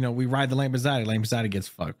we ride the Lampadotти gets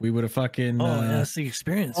fucked. We would have fucking. Oh, yeah, that's the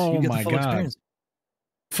experience. Oh you get my the full God. Experience.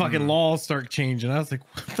 Fucking laws start changing. I was like,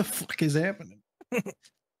 what the fuck is happening?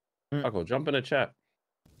 I'll jump in the chat.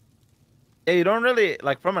 Yeah, you don't really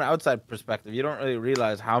like from an outside perspective. You don't really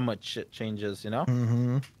realize how much shit changes. You know.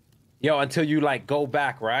 Mm-hmm. Yo, until you like go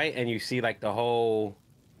back, right, and you see like the whole.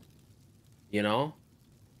 Yeah.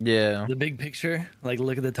 The big picture. Like,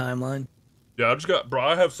 look at the timeline. Yeah,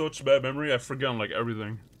 I have such bad memory. I forget on like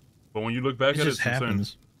everything. But when you look back at it, it's happens.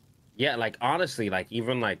 insane. Yeah, like honestly, like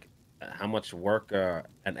even like how much work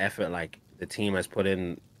and effort like the team has put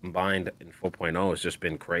in combined in 4.0 has just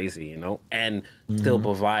been crazy, and still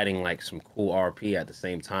providing like some cool RP at the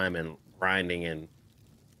same time and grinding and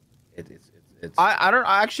it's.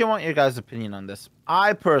 I actually want your guys' opinion on this.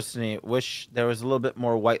 I personally wish there was a little bit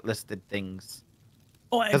more whitelisted things.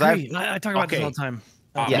 Oh, I agree. I talk about this all the time.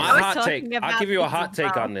 My hot take. I'll give you a hot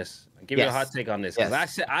take on this.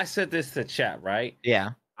 Because I said this to chat, right?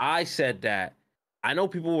 Yeah. I said that I know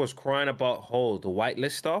people was crying about the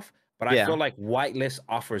whitelist stuff, but I feel like whitelist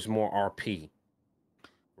offers more RP.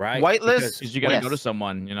 Right? Whitelist, because you gotta go to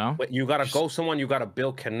someone, But you gotta go someone, you gotta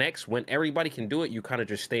build connects. When everybody can do it, you kind of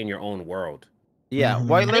just stay in your own world. Yeah,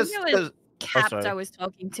 whitelist. Capped I was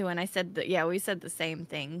talking to, and I said that we said the same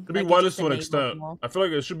thing. It should be whitelist to an extent. I feel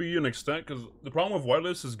like it should be an extent because the problem with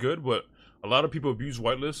whitelist is good, but a lot of people abuse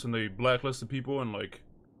whitelist and they blacklist the people and like.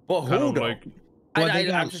 But who though? Like,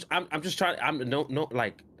 I'm just trying.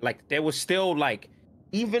 Like there was still like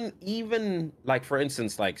even like for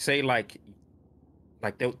instance like say like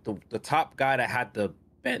the top guy that had the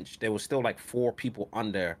bench, there was still like 4 people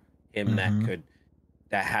under him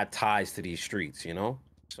that had ties to these streets,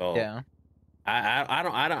 So yeah,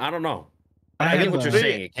 I don't know. I get what you're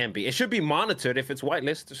saying. It can be. It should be monitored if it's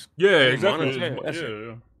whitelist. Just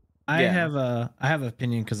exactly. I have an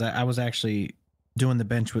opinion because I was actually doing the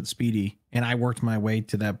bench with Speedy, and I worked my way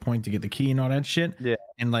to that point to get the key and all that shit. Yeah.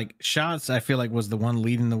 And like Shots, I feel like was the one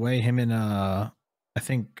leading the way. Him and I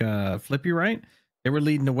think Flippy, right? They were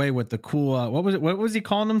leading the way with the cool. What was it? What was he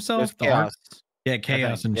calling himself? Chaos. Yeah,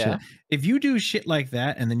 chaos and shit. If you do shit like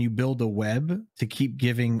that and then you build a web to keep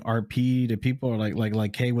giving RP to people, or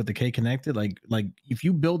like K with the K connected, like if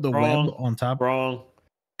you build the web on top. Wrong.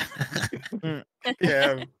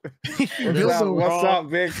 Yeah. What's up,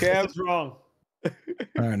 big Kev? It's wrong.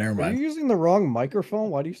 All right, never mind. Are you using the wrong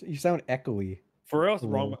microphone? Why do you sound echoey? For real, it's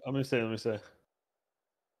wrong. Let me say.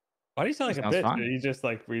 Why do you sound like a bitch? Fine. Are you just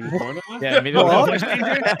like reading porno? Yeah, me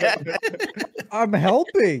I'm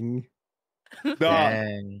helping. No,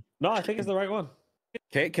 I think it's the right one.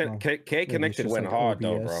 K connected went like hard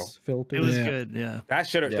though, bro. Filter. It was good, yeah. That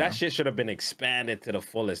shit should have been expanded to the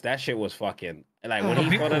fullest. That shit was fucking like when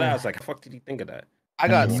he thought of that, I was like, "Fuck, did he think of that?" I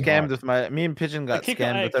got scammed with me and Pigeon got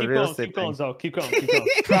scammed with a real estate thing. Keep going.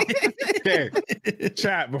 Okay,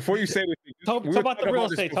 chat. Before you say anything, talk about the real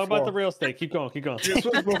estate. Talk about the real estate. Keep going. This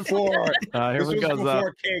was before. Here we go.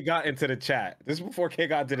 Before K got into the chat. This is before K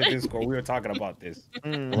got into the Discord. We were talking about this,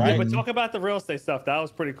 right? Yeah, but talk about the real estate stuff. That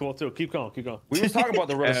was pretty cool too. Keep going. We were talking about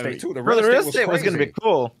the real estate too. The real estate was gonna be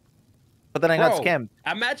cool, but then I got scammed.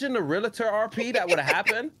 Imagine the realtor RP that would have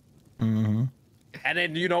happened. And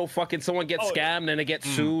then fucking someone gets scammed and they get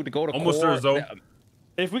sued to go to almost court. There,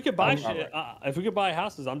 if we could buy shit, if we could buy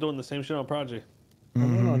houses, I'm doing the same shit on Prodigy.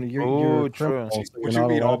 You're true. What you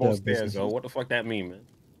mean almost there, though? What the fuck that mean, man?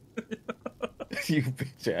 You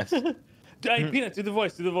bitch ass. Hey, Peanut, do the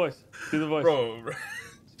voice. Bro.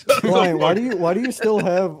 Why? Why do you still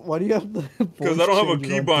have? Why do you have the? Because I don't have a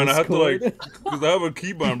keybind. I have to because I have a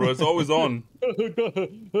keybind, bro. It's always on.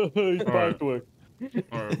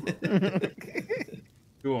 All right.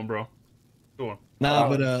 Go on, bro. Go on. Nah,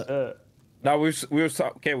 but now we was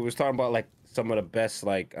talking about like some of the best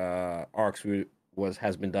like arcs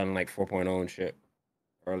has been done in like 4.0 and shit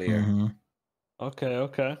earlier.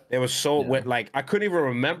 Okay. It was so like I couldn't even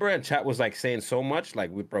remember, and chat was like saying so much.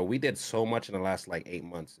 Like we did so much in the last like 8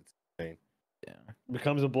 months. It's insane. Yeah,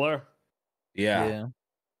 becomes a blur. Yeah.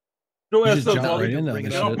 Go ahead, get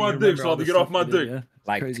off my dick, Salty. Get off my dick.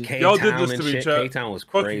 Like y'all did this to me, chat. K-Town was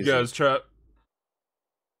Fuck crazy. you guys, chat.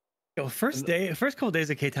 Yo, first couple days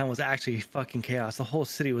of K-Town was actually fucking chaos. The whole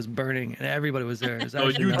city was burning and everybody was there. Oh,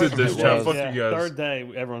 you did this, chat. Fuck you guys. Third day,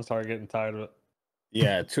 everyone started getting tired of it.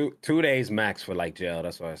 Yeah, two days max for like jail.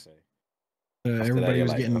 That's what I say.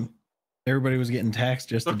 Everybody was getting taxed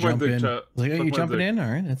just to jump in. Like, oh, you jumping in? All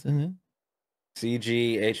right, that's in it.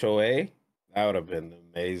 CG HOA, that would have been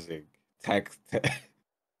amazing.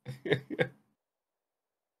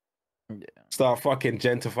 Start fucking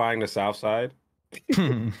gentrifying the South Side. Fuck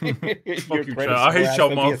you, I hate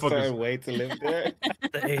y'all motherfuckers. Way to live there.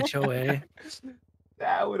 The HOA.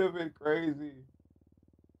 That would have been crazy.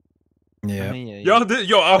 Yeah. Y'all did.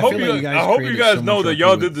 Yo, I hope you guys know that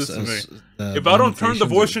y'all did this to me. If I don't turn the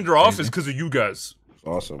voice changer off, it's because of you guys.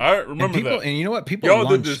 Awesome. All right, remember that. And you know what? People y'all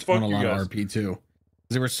did this. Fuck on a you lot guys. of RP too.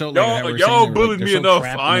 They were so y'all bullied me enough.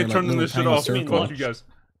 I ain't turning this shit off. Fuck you guys.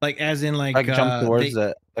 Like as in like jump towards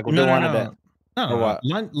it. Like we're doing it. No.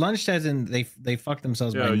 Lunch as in they fucked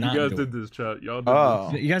themselves by not you guys doing did this, chat. Y'all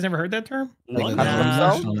did this. You guys ever heard that term?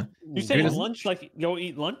 You saying lunch like go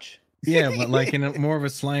eat lunch? Yeah, but like in more of a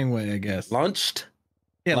slang way, I guess. Lunched?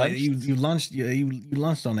 Yeah, like you lunched you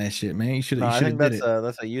lunched on that shit, man. You should have. I think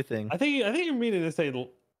that's a you thing. I think you're meaning to say.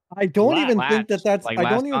 I don't even think that's. Like I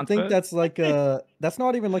don't even think that's like a. That's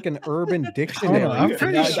not even like an urban dictionary. I'm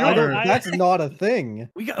pretty sure that's not a thing.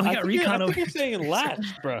 We got recon. I think you're saying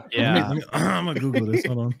latched, bro. Yeah, I'm gonna Google this.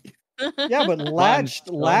 Hold on. Yeah, but latched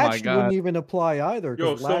wouldn't even apply either.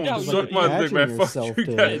 Yo, suck my dick, man. Fuck you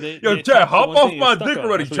guys. Yo, chat, hop off my dick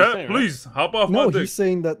already, chat. Please, hop off my dick. No, he's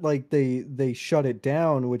saying that like they shut it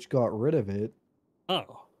down, which got rid of it.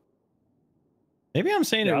 Oh. Maybe I'm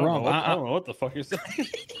saying it wrong. I don't know what the fuck you're saying.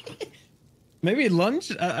 Maybe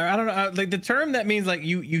lunch. I don't know. Like the term that means like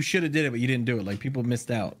you should have did it, but you didn't do it. Like people missed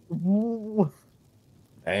out.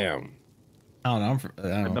 Damn. I don't know.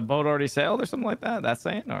 Did the boat already sailed or something like that? That's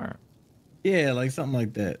saying or? Yeah, like something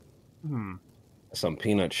like that. Some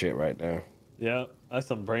peanut shit right there. Yeah, that's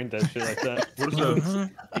some brain dead shit like that. What is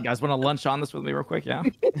that? You guys want to lunch on this with me real quick? Yeah.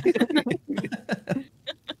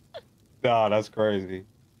 No, that's crazy.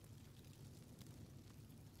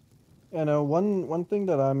 And one thing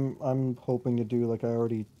that I'm hoping to do, like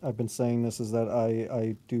I've been saying this, is that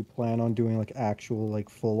I do plan on doing like actual like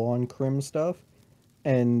full on crim stuff.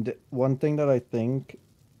 And one thing that I think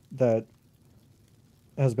that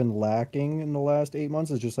has been lacking in the last 8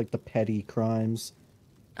 months is just like the petty crimes.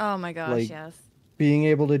 Oh my gosh, like, yes. Being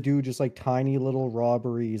able to do just like tiny little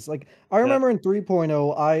robberies. Like I remember in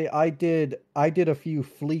 3.0, I did a few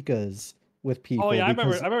fleekas with people. Oh yeah, I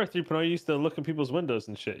remember 3.0. I used to look in people's windows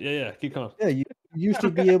and shit. Yeah, keep going. Yeah, you used to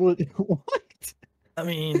be able to what? I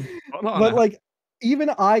mean, but like even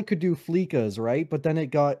I could do fleekas, right? But then it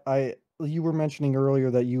got you were mentioning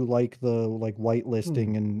earlier that you like the like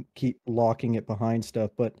whitelisting and keep locking it behind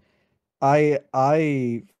stuff, but I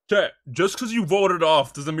chat, just because you voted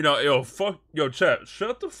off doesn't mean chat,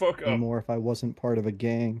 shut the fuck up. More if I wasn't part of a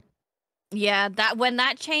gang. Yeah, that when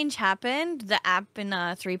that change happened, the app in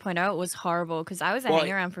 3.0 was horrible because I was a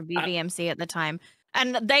hangaround for BBMC at the time,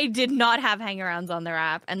 and they did not have hangarounds on their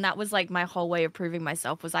app, and that was like my whole way of proving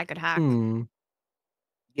myself was I could hack.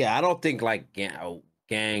 Yeah, I don't think like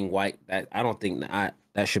gang white. I don't think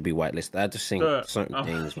that should be whitelisted. I just think certain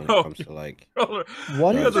things when it comes to like.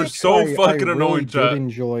 One you guys are so fucking annoying. Did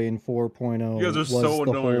enjoy in 4.0. You guys are so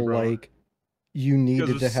annoying, bro. Like you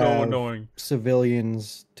needed to have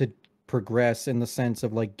civilians to progress in the sense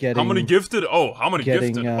of like getting. How many gifted? How many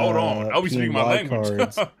gifted? Hold on, I'll be speaking my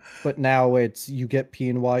language. But now it's you get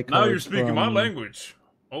PNY cards. Now you're speaking my language.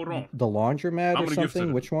 Hold on. The laundromat or something.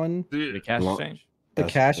 Gifted? Which one? The cash exchange. The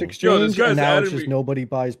cash exchange, and now it's just nobody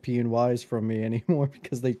buys PNYs from me anymore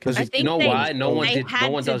because you know why no one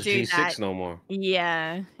does G6 no more.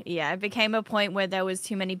 Yeah, it became a point where there was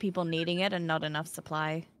too many people needing it and not enough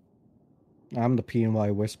supply. I'm the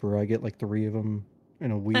PNY whisperer. I get like 3 of them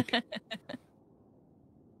in a week.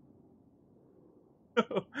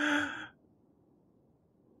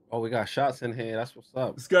 Oh, we got shots in here. That's what's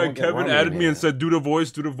up. This guy Kevin added me and said, "Do the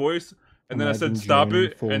voice." And then I said, "Stop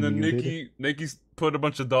it." And then Nikki put a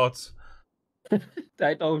bunch of dots.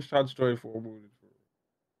 I know shot straight forward.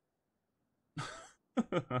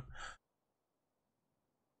 I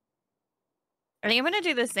think I'm gonna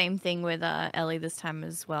do the same thing with Ellie this time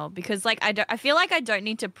as well because like I feel like I don't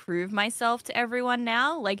need to prove myself to everyone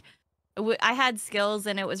now. Like I had skills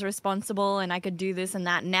and it was responsible and I could do this and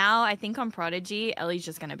that. Now I think on Prodigy, Ellie's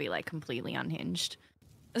just gonna be like completely unhinged.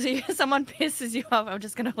 So if someone pisses you off, I'm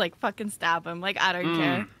just gonna like fucking stab him. Like I don't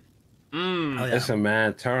care. Listen,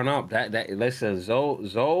 man, turn up. That listen,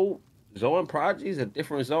 Zoe and Prodigy is a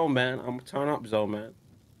different zone, man. I'm gonna turn up Zoe, man.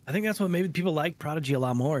 I think that's what made people like Prodigy a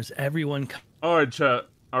lot more. Is everyone? All right, chat.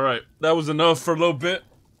 All right, that was enough for a little bit.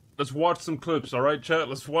 Let's watch some clips. All right, chat.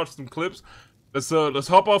 Let's watch some clips. Let's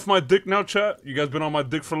hop off my dick now, chat. You guys been on my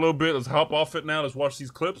dick for a little bit. Let's hop off it now. Let's watch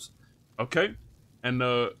these clips. Okay? And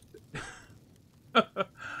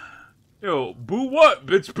yo, boo what,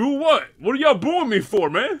 bitch? Boo what? What are y'all booing me for,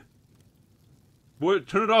 man? What?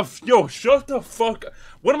 Turn it off. Yo, shut the fuck up.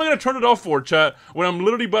 What am I gonna turn it off for, chat? When I'm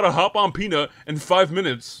literally about to hop on Peanut in 5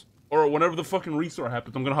 minutes. Or whenever the fucking restart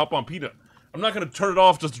happens, I'm gonna hop on Peanut. I'm not gonna turn it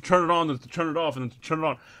off just to turn it on, then to turn it off, and then to turn it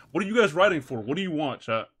on. What are you guys writing for? What do you want,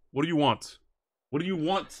 chat? What do you want? What do you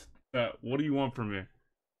want, chat? What do you want from me?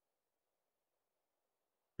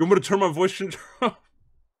 You want me to turn my voice changer off?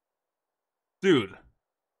 Dude.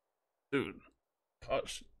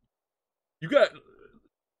 Gosh. You got...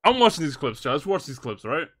 I'm watching these clips, chat. Let's watch these clips,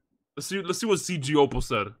 alright? Let's see what CG Opal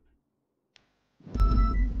said.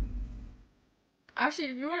 Actually,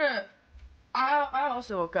 if you wanna... I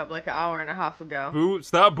also woke up like an hour and a half ago. Boo,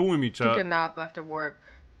 stop booing me, chat. Took a nap after work.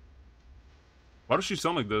 Why does she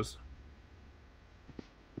sound like this?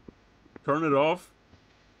 Turn it off.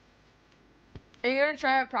 Are you gonna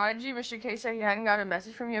try out Prodigy? Mr. K said he hadn't got a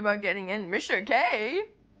message from you about getting in. Mr. K?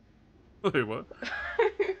 Wait, what?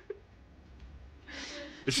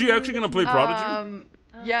 Is she actually gonna play Prodigy?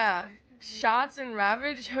 Yeah. Shots and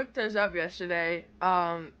Ravage hooked us up yesterday.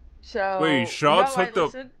 So... Wait, Shots hooked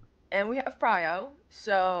up... And we have Prio,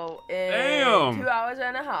 so in Damn. 2 hours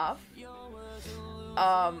and a half,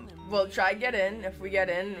 we'll try get in. If we get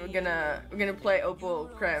in, we're gonna play Opal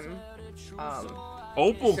Crim.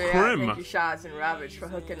 Opal so yeah, Crim. Thank you, Shots and Ravage, for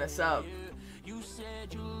hooking us up.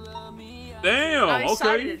 Damn. I'm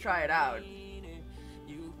excited Okay. to try it out.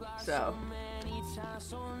 So.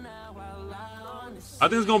 I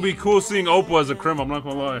think it's gonna be cool seeing Opal as a Crim. I'm not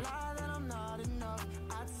gonna lie.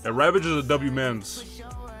 Yeah, Ravage is a W man's.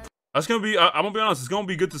 That's gonna be. I'm gonna be honest. It's gonna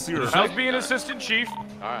be good to see her. How's being assistant chief? All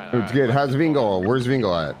right. It's good. How's Vingo? Where's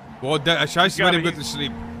Vingo at? Well, Shiesty made him go to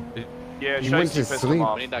sleep. Yeah, he went to sleep.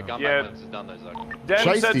 We need that gun yeah. when this is done, though, Zach.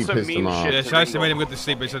 Shiesty pissed him off. Yeah, Shiesty made him go to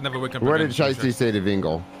sleep. He said never wake up. What did Shiesty say to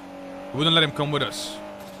Vingo? We wouldn't let him come with us.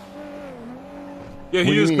 Yeah,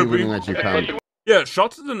 he is. He wouldn't let you come. Yeah,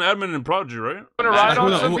 Shots is an admin in Prodigy, right? Gonna ride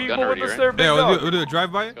on some people with us there, big dog. We'll do a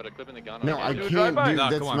drive-by? No, I can't do.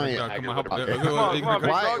 That's my.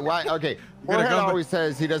 Why? Okay. Warhead always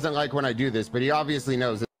says he doesn't like when I do this, but he obviously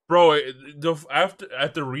knows it. Bro,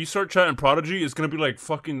 at the research chat in Prodigy, it's gonna be like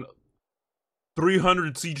fucking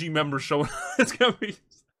 300 CG members showing. It's gonna be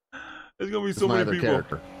so many people.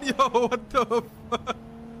 Character. Yo, what the fuck?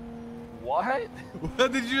 What?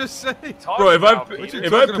 What did you just say? Bro, what you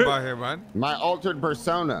talking about here, man? My altered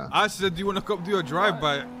persona. I said, do you want to come do a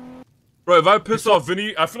drive-by? Bro, if I piss off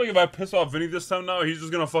Vinny, I feel like if I piss off Vinny this time now, he's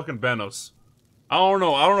just gonna fucking ban us. I don't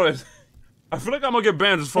know. I feel like I'm gonna get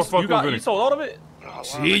banned just for fucking with Vinny. You sold all of it? Oh,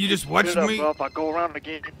 see, you just watched me. I go around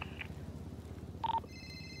again.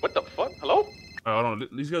 What the fuck? Hello? I don't know.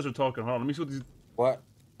 These guys are talking. Hold on. Let me see what these. What?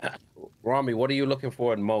 Rami, what are you looking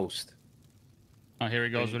for most? Oh, here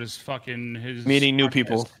he goes with his fucking meeting new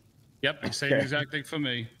people. Yep, same exact thing for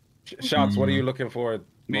me. Shots, what are you looking for?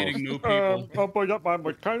 Meeting new people. Open up my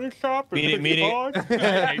mechanic shop. Meeting.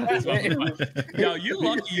 Yo, you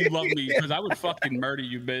lucky you love me because I would fucking murder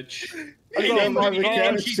you, bitch. In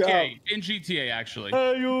GTA, actually.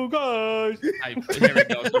 Hey, you guys. Here it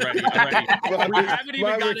goes already. We haven't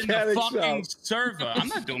even gotten in the fucking server. I'm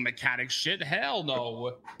not doing mechanic shit. Hell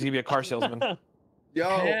no. He's gonna be a car salesman. Yo,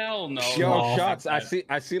 hell no. Yo, Shots,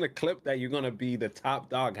 I seen a clip that you're gonna be the top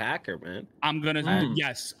dog hacker, man. I'm gonna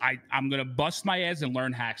yes, I'm gonna bust my ass and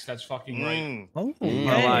learn hacks. That's fucking right. Oh,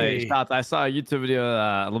 hey. Shots, I saw a YouTube video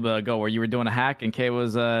a little bit ago where you were doing a hack and Kay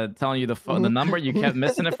was telling you the number. You kept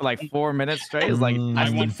missing it for like 4 minutes straight. It was like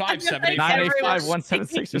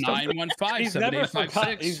 915-785-176 or something.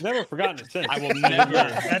 915-785-6. He's never forgotten it since. I will never.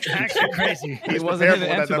 That's actually crazy. He wasn't gonna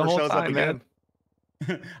answer the whole time, man.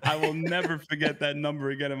 I will never forget that number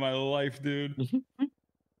again in my life, dude.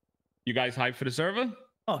 You guys hyped for the server?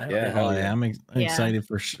 Oh, yeah. Oh, yeah. I'm excited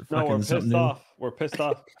for fucking something new. We're pissed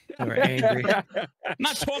off. We're angry. I'm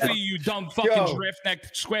not talking to you, dumb fucking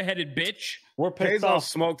drift-neck, square-headed bitch. We're pissed off.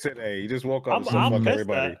 Smoke today. He just woke up. I'm pissed.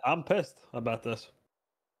 I'm pissed about this.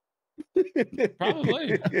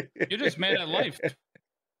 Probably. You're just mad at life.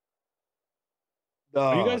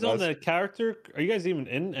 Are you guys on the character? Are you guys even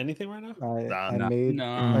in anything right now? I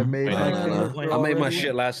made my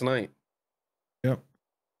shit last night. Yep.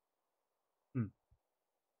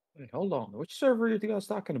 Wait, hold on. Which server do you think I was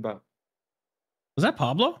talking about? Was that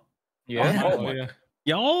Pablo? Yeah. Oh, yeah.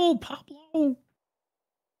 Yo, Pablo.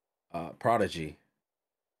 Prodigy.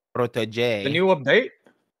 Protege. The new update?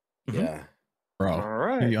 Yeah. Bro. All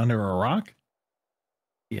right. Are you under a rock?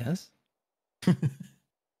 Yes. I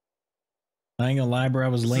ain't gonna lie, bro. I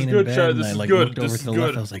was laying in bed and I like looked over to the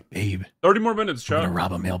left. I was like, babe. 30 more minutes, chat. I'm gonna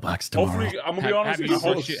rob a mailbox tomorrow. Hopefully, I'm gonna be honest.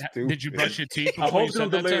 Did you brush your teeth? I hope you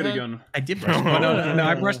don't delay it again. I did brush them. No,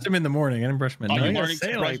 I brushed them in the morning. I didn't brush them at night.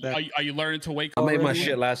 Are you learning to wake up? I made my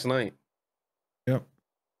shit last night. Yep.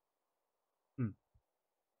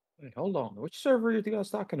 Wait, hold on. Which server are you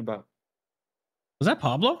guys talking about? Was that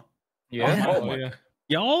Pablo? Yeah. Oh, yeah.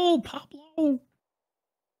 Yo, Pablo.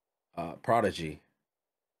 Prodigy.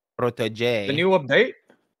 Protege. The new update?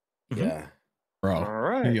 Yeah. Bro. All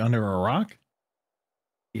right. Are you under a rock?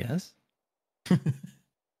 Yes.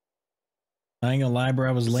 I ain't gonna lie, bro.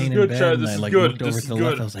 I was laying in bed and I like looked over to the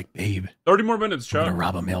left. I was like, babe. 30 more minutes, chat. I'm gonna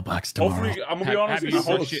rob a mailbox tomorrow. Hopefully, I'm gonna be honest.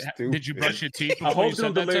 Did you brush your teeth? I hope you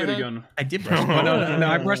don't delay it again. I did brush them. No,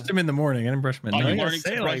 I brushed them in the morning. I didn't brush them at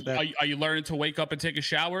night. Are you learning to wake up and take a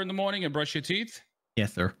shower in the morning and brush your teeth?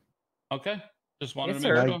 Yes, sir. Okay. Just wanted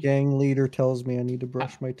to My make sure. gang leader tells me I need to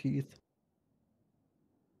brush my teeth.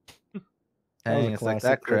 Dang, it's like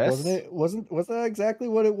that, Chris. Wasn't it? Was that exactly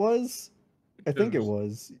what it was? I think it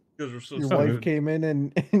was. Your wife came in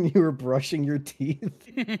and you were brushing your teeth.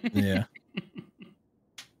 Yeah.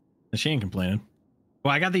 She ain't complaining.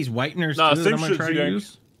 Well, I got these whiteners too that I'm gonna try to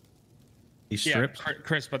use. These strips. Yeah,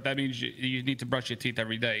 Chris, but that means you need to brush your teeth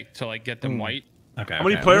every day to like get them white. Okay. How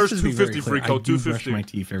many players? 250 free code. 250. Brush my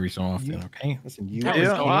teeth every so often. Okay. Listen, you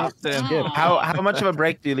How much of a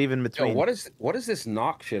break do you leave in between? Yo, what is this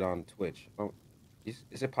knock shit on Twitch? Oh, is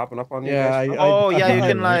it popping up on you? Yeah. You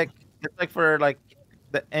can like it's like for like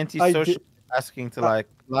the anti-social asking to like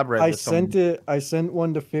collaborate. I sent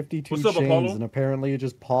one to 52 What's up, chains, Apollo? and apparently it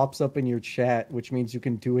just pops up in your chat, which means you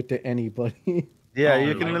can do it to anybody. Yeah,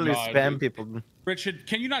 you can literally spam people. Richard,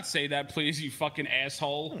 can you not say that, please, you fucking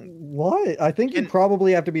asshole? What? I think you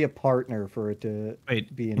probably have to be a partner for it to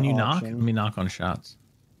be an Can you knock? option. Let me knock on shots.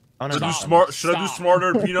 Should I do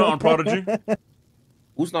smarter Peanut on Prodigy?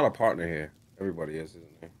 Who's not a partner here? Everybody is,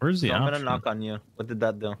 isn't there? Where's the I'm option? gonna knock on you. What did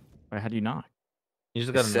that do? Wait, how do you knock? You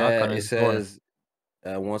just gotta knock on it his door. says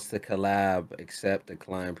wants to collab, accept the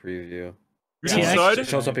client preview. You excited? It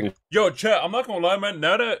shows up in. Yo, chat. I'm not gonna lie, man.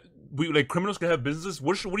 Now that we like criminals can have businesses,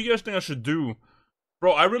 what do you guys think I should do,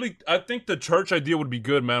 bro? I think the church idea would be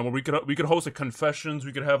good, man. Where we could host like confessions.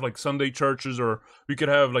 We could have like Sunday churches, or we could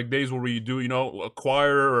have like days where we do a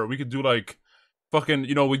choir, or we could do like fucking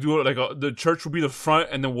we do it like the church will be the front,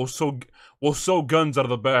 and then we'll sew guns out of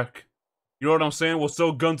the back. You know what I'm saying? We'll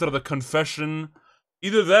sell guns out of the confession.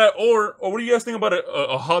 Either that, or what do you guys think about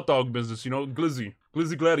a hot dog business?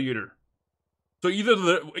 Glizzy Gladiator. So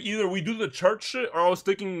either we do the church shit, or I was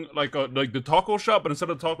thinking like the taco shop, but instead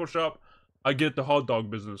of taco shop, I get the hot dog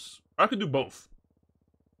business. I could do both.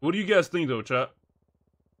 What do you guys think though, chat?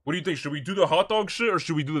 What do you think? Should we do the hot dog shit, or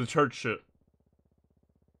should we do the church shit?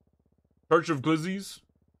 Church of Glizzies?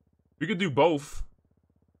 We could do both.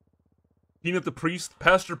 Peanut the priest,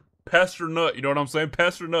 Pastor Nut, you know what I'm saying?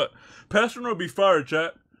 Pastor Nut would be fire,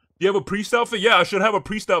 chat. Do you have a priest outfit? Yeah, I should have a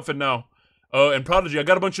priest outfit now. And Prodigy, I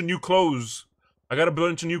got a bunch of new clothes.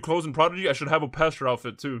 In Prodigy. I should have a pastor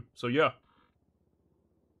outfit too. So yeah.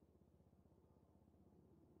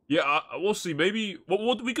 Yeah, we'll see. Maybe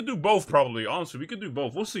we could do both. Probably, honestly, we could do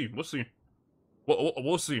both. We'll see. We'll see.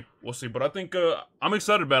 But I think I'm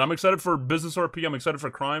excited, man. I'm excited for business RP. I'm excited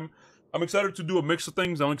for crime. I'm excited to do a mix of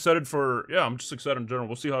things. I'm just excited in general.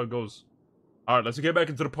 We'll see how it goes. All right, let's get back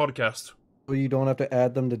into the podcast. Well, you don't have to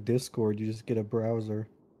add them to Discord. You just get a browser.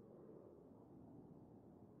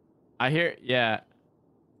 I hear, yeah.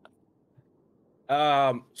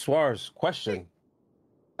 Suarez, question.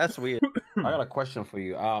 That's weird. I got a question for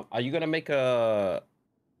you. Are you gonna make a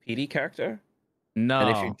PD character? No. And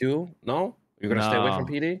if you do, no, you're gonna stay away from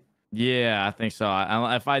PD. Yeah, I think so.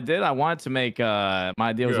 If I did, I wanted to make. My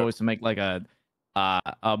idea was always to make like a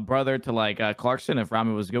brother to like Clarkson. If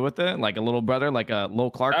Rami was good with it, like a little brother, like a little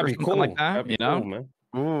Clark or something like that. You know, cool, man.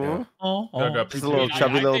 Ooh. Just a little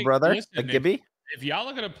chubby little brother, a Gibby. If y'all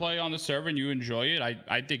are gonna play on the server and you enjoy it,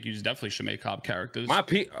 I think you definitely should make cop characters. My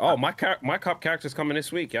cop character's coming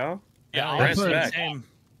this week, y'all. Yeah,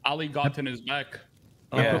 Ali Gotten is back.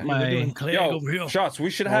 Shots. We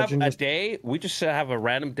should have a day. We just should have a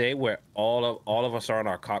random day where all of us are on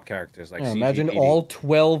our cop characters. Like, imagine all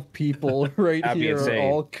 12 people right here are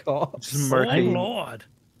all cops. Oh Lord!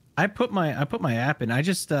 I put my app in. I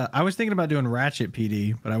was thinking about doing Ratchet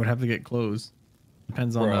PD, but I would have to get clothes.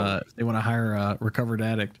 Depends on if they want to hire a recovered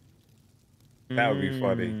addict. That would be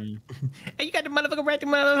funny. And you got the motherfucker right, the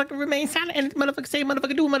motherfucker remain silent, and the motherfucker say,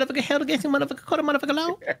 motherfucker do, motherfucker held against him, motherfucker caught a motherfucker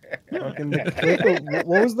low.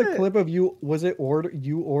 What was the clip of you? Was it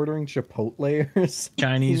you ordering Chipotle or something?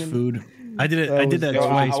 Chinese food. I did it. I did that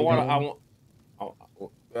twice.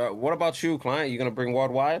 What about you, client? You gonna bring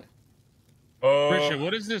worldwide? Richard,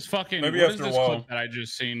 what is this fucking? Maybe what after is a this while. clip that I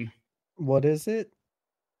just seen? What is it?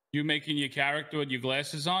 You making your character with your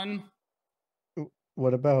glasses on?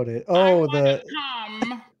 What about it? Oh, the.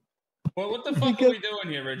 Well, what the fuck are we doing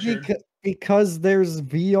here, Richard? Because there's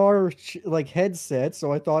VR like headsets,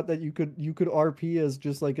 so I thought that you could RP as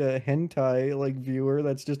just like a hentai like viewer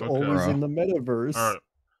that's just always in the metaverse. All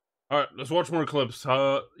right, let's watch more clips.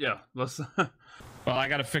 Yeah, let's. Well, I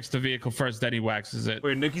gotta fix the vehicle first, then he waxes it.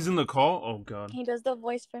 Wait, Nikki's in the call? Oh god. He does the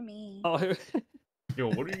voice for me. Oh,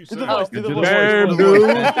 yo, what are you saying? Do the voice.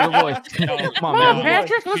 Come on, man.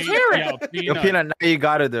 Let's hear it. Yo, Peanut, now you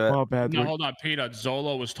gotta do it. No, hold on, Peanut.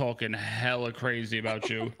 Zolo was talking hella crazy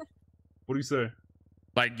about you. What do you say?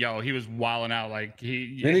 Like, yo, he was wilding out. Like,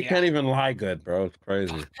 He can't even lie good, bro. It's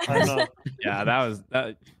crazy. I know. Yeah, that was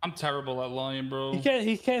that. I'm terrible at lying, bro.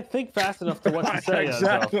 He can't think fast enough to what to say.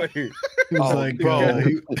 Exactly. He was like, bro.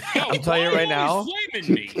 I'll tell you right now.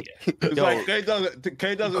 Blaming me. It's like K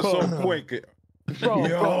does it so quick.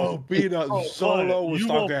 Bro, Peanut Solo was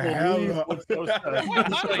talking hella. Why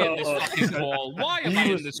am I in this fucking call? Why am I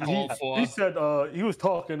in this call for? He said he was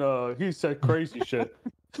talking. He said crazy shit.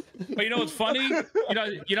 But you know what's funny?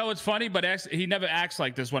 You know what's funny? But he never acts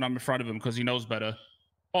like this when I'm in front of him because he knows better.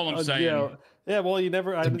 All I'm saying. Yeah. Well, you're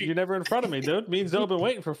never in front of me, dude. Me and Zoe been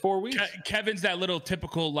waiting for 4 weeks. Kevin's that little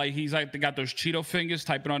typical he's like they got those Cheeto fingers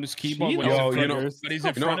typing on his keyboard. Cheeto But he's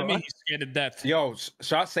in front of me. He's scared to death. Yo,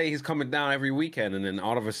 Shot say he's coming down every weekend, and then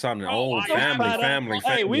all of a sudden, family.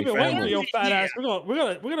 Hey, we've been waiting for your fat ass.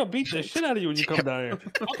 We're gonna beat the shit out of you when you come down here.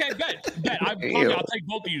 Okay, bet. I'll take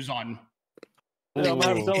both of yous on. Yeah, I'm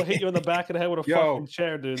gonna have Zoe hit you in the back of the head with a fucking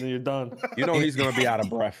chair, dude, and you're done. You know he's gonna be out of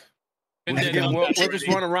breath. We'll just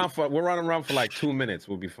run around for like 2 minutes.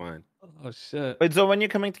 We'll be fine. Oh shit! Wait, so when you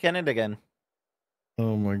coming to Canada again?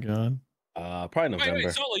 Oh my god. Probably November. Wait,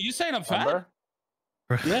 Zolo, you saying I'm fat?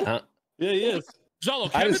 Yeah, yeah, he is.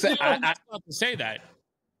 Zolo, Kevin's not to say that.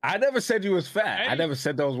 I never said you was fat. I never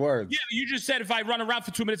said those words. Yeah, you just said if I run around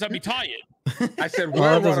for 2 minutes, I'd be tired. I said,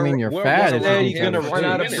 well, that doesn't mean you're fat. You're gonna run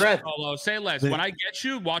out of breath. Solo, say less. When I get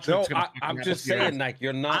you, watch no, what's gonna I'm just saying, like,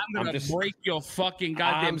 you're not. I'm gonna break your fucking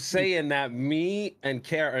goddamn. I'm saying that me and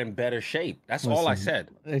Kara are in better shape. That's all I said.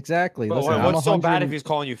 Exactly. But what's so bad if he's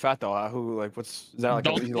calling you fat though? Is that like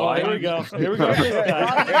a lie? Here we go. Here we go. Yeah,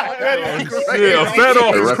 fat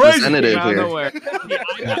off is crazy.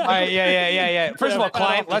 Yeah. First of all,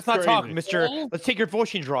 client, let's not talk, Mister. Let's take your voice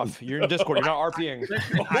change off. You're in Discord. You're not RPing.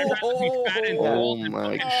 Oh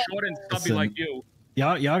my God. Short and stubby like you.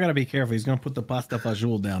 Y'all gotta be careful. He's gonna put the pasta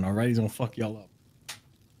fajoule down. All right, he's gonna fuck y'all up.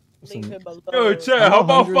 Yo, Chad, hop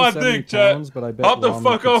off my dick, Chad. Hop the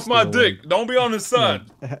fuck off my dick. Don't be on his side.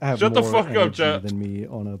 Shut the fuck up, Chad.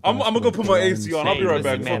 I'm gonna go put my AC on. I'll be right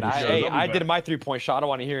back. Man, I did my 3-point shot. I don't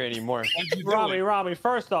want to hear it anymore. Rami,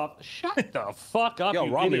 first off, shut the fuck up. Yo,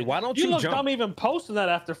 Rami, why don't you look jump? dumb even posting that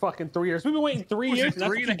after fucking 3 years. We've been waiting 3 years. And that's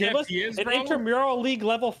what you give us? An intramural league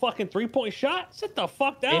level fucking 3-point shot? Sit the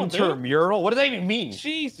fuck down, Intramural? What does that even mean?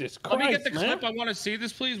 Jesus Christ, let me get the clip. I want to see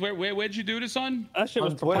this, please. Where'd you do this on? That shit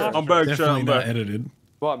was Twitter. I'm back, Chad. I'm back. Edited.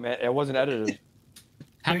 Well, man, it wasn't edited.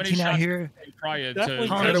 How many shots here prior to?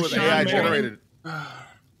 It was AI generated.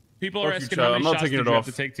 People are asking how many shots did you have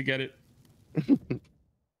to take to get it.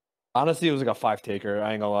 Honestly, it was like a 5-taker.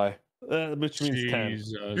 I ain't gonna lie. Which means 10.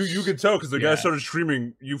 You can tell because the guy started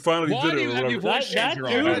streaming. You finally did it. Or whatever.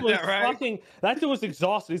 That dude was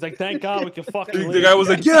exhausted. He's like, "Thank God we can fucking." The guy was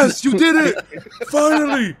like, "Yes, you did it!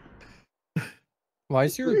 Finally!" Why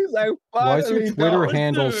is your Twitter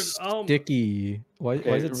handle sticky? Why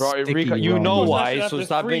is it sticky? Rico, you know why, so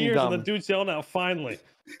stop being dumb. The dude's yelling out, "Finally!"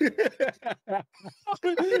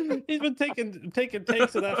 He's been taking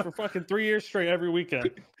takes of that for fucking 3 years straight every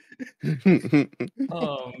weekend.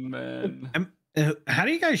 Oh man. How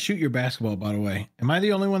do you guys shoot your basketball, by the way? Am I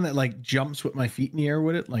the only one that like jumps with my feet in the air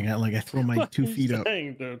with it? Like I throw my 2 feet up.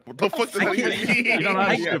 What the fuck does that mean? You don't know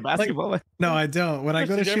how to shoot a basketball? No, I don't. When I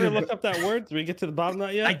go to shoot, did you ever look up that word? Did we get to the bottom of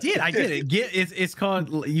that yet? I did. It's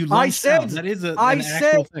called you. That is an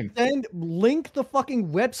actual thing. Then link the fucking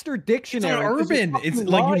Webster dictionary. It's urban. It's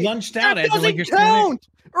like you lunched out at. That doesn't count.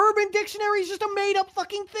 Urban Dictionary is just a made-up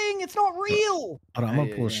fucking thing. It's not real. Hold on, I'm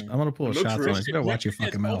gonna pull shots on it. You better watch your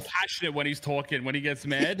fucking mouth. Passionate when he's talking. When he gets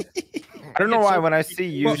mad. I don't know why. When I see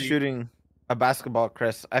you shooting a basketball,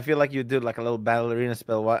 Chris, I feel like you do like a little ballerina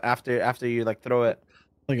spin after you like throw it.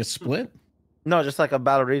 Like a split? No, just like a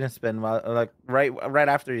ballerina spin, like right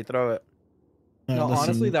after you throw it. No,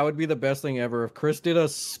 honestly, that would be the best thing ever if Chris did a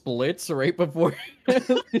splits right before.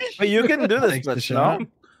 But you can do the splits, no?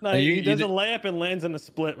 No, he does a layup and lands in a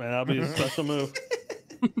split, man. That'll be a special move.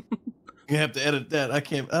 You have to edit that. I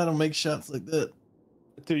don't make shots like that.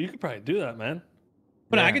 Dude, you could probably do that, man.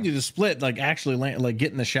 But I could do the split, like actually land, like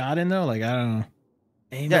getting the shot in though. Like I don't know.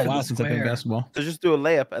 Yeah, a while since I played basketball. So just do a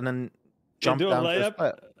layup and then jump do a down layup to a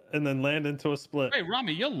split. and then land into a split. Wait,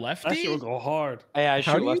 Rami, you're lefty? That shit will go hard. Yeah, I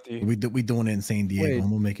shoot lefty. We doing it in San Diego. Wait, I'm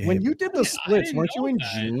gonna make it. when you did the splits, weren't you in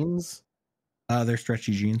jeans? They're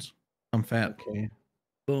stretchy jeans. I'm fat. Okay.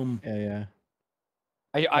 Boom. Yeah.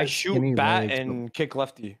 I shoot bat and kick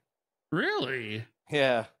lefty. Really?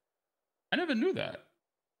 Yeah. I never knew that.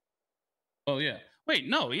 Oh, yeah. Wait,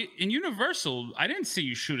 no. In Universal, I didn't see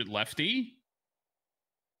you shoot at lefty.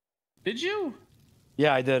 Did you?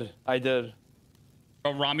 Yeah, I did.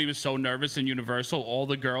 Oh, Rami was so nervous in Universal. All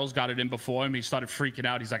the girls got it in before him. He started freaking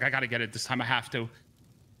out. He's like, I got to get it this time. I have to.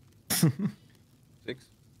 6.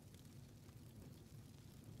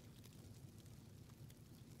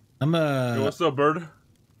 I'm Yo, what's up, bird?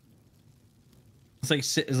 It's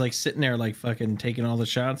like sitting there, like fucking taking all the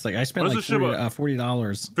shots. Like I spent like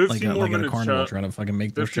 $40 like a minutes, carnival chat. trying to fucking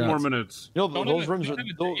make those 15 shots. more minutes. You know, those rims are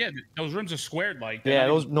those rims are squared like. Yeah,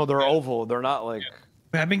 those they're oval. They're not like.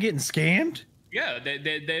 I've been getting scammed. Yeah,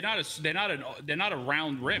 they're not a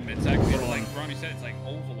round rim. It's actually like Ronnie said. It's like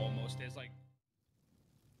oval almost. It's like.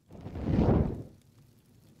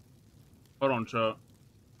 Hold on, chat.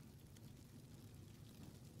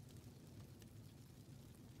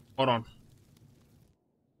 Hold on.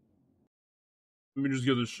 Let me just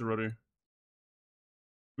get this shit ready.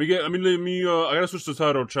 I gotta switch the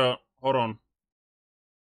title, chat. Hold on.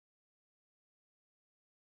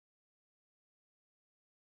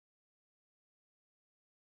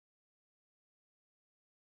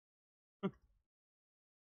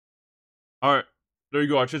 Alright. There you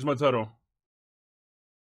go. I changed my title.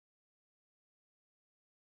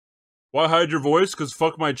 Why hide your voice? Because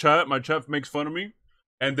fuck my chat. My chat makes fun of me.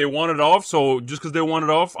 And they want it off, so just because they want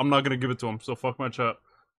it off, I'm not gonna give it to them. So fuck my chat.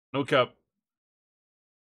 No cap.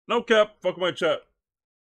 No cap. Fuck my chat.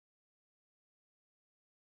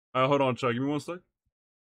 Hold on, chat. Give me 1 sec.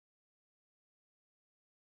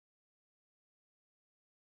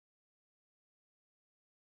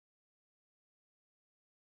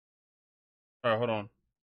 Alright, hold on.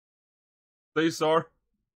 Say sorry.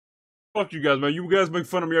 Fuck you guys, man. You guys make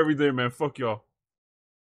fun of me every day, man. Fuck y'all.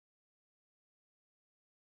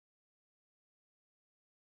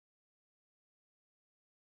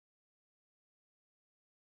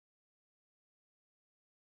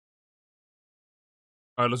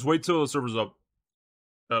 Alright, let's wait till the server's up.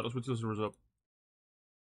 Let's wait till the server's up.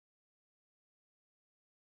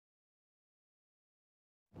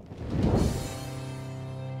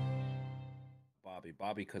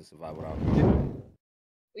 Bobby could survive without him.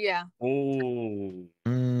 Yeah. Oh.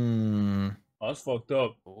 Oh, that's fucked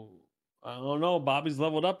up. I don't know. Bobby's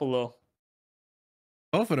leveled up a little.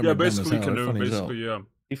 Both of them. Yeah, are dumb as basically, hell. Canoe. They're funny as hell. Basically, yeah.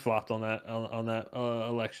 He flopped on that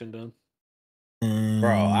election, dude. Bro,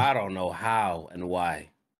 I don't know how and why.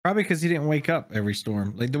 Probably because he didn't wake up every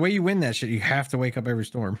storm. Like the way you win that shit, you have to wake up every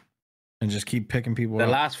storm, and just keep picking people The up.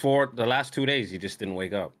 last 2 days, he just didn't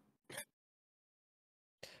wake up.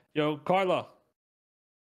 Yo, Carlo.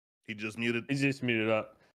 He just muted. He's just muted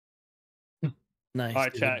up. Nice. All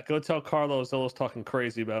right, dude. chat. Go tell Carlo Zillow's talking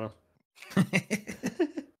crazy about him.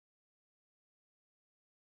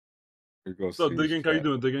 What's up, Diggink? How you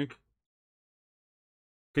doing, Diggink?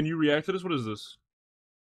 Can you react to this? What is this?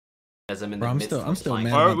 As I'm in Bro, the I'm midst of still a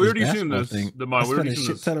mad. fight. About we this already seen basketball this. thing. The I we spent already a seen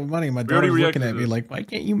shit this. ton of money. My We already daughter's looking reacted at to me this. like, "Why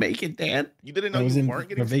can't you make it, Dad?" You didn't know I was you in weren't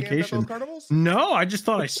getting a scammed at vacation. those carnivals? No, I just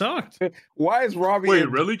thought I sucked. Why is Robbie? Wait,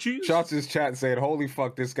 really, Cheese? Shots his chat saying, "Holy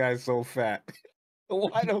fuck, this guy's so fat."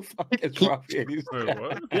 Why the fuck is Robbie? Wait,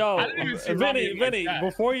 what? Yo, see Robbie in my Vinny, chat.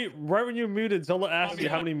 before you, right when you muted, Zola asked you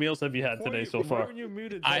how many meals have you had today so far?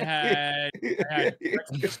 I had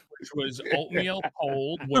breakfast, which was oatmeal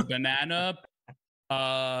cold with banana,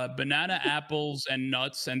 apples, and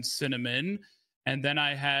nuts and cinnamon. And then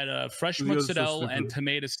I had a fresh You guys are so mozzarella and stupid.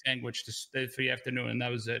 tomato sandwich for the afternoon, and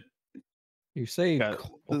that was it. You say This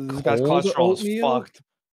cold guy's cholesterol is oatmeal? fucked.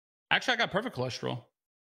 Actually, I got perfect cholesterol.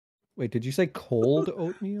 Wait, did you say cold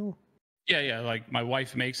oatmeal? Yeah. Like my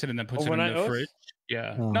wife makes it and then puts Overnight it in the oats? fridge.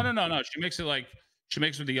 Yeah. Oh. No. She makes it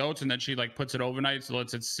with the oats and then she like puts it overnight, so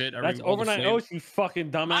lets it sit. That's all the overnight flavor- oats, you fucking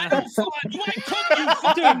I dumbass. don't fuck you. I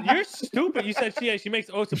cook you. Dude, you're stupid. You said she makes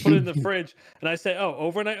oats and put it in the fridge, and I say, "Oh,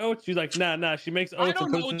 overnight oats." You're like, "Nah." She makes I oats don't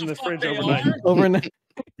and know puts it what in the the fuck fridge they overnight. are. Overnight.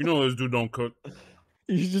 You know this dude don't cook.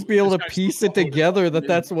 You should just be able to This guy's piece it so old. together that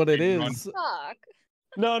that's what it Run. is. Fuck.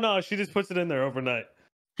 No, she just puts it in there overnight.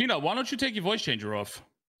 Peanut, why don't you take your voice changer off?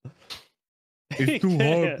 It's too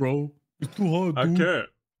hard, bro. It's too hard. I Dude. can't.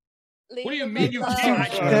 What do you mean you can't? I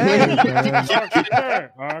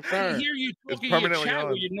hear you talking in your chat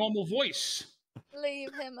with your normal voice. Leave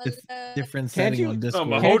him Different setting on Discord.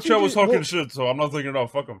 No, my whole chat was talking shit, so I'm not thinking, oh,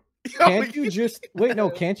 fuck him. Can't you just wait? No,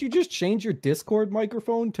 can't you just change your Discord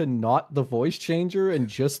microphone to not the voice changer and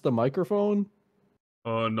just the microphone?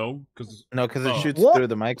 No, because it shoots through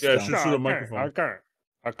the mic. Yeah, it shoots through the microphone.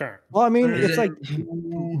 Okay. Well, I mean, it's like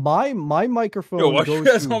my microphone why you guys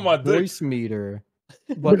goes to on my dick? voice meter,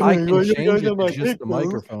 but I can change it to just the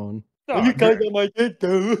microphone. You guys on my dick,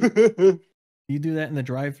 though. You do that in the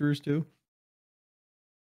drive-thrus too?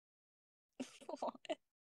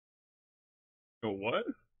 Yo, what?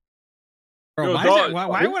 Bro, Yo, why, dog,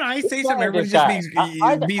 why when I say this something, guy- everybody this just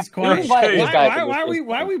guy- bees quiet?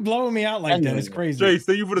 Why are we blowing me out like that? It's crazy. Shades,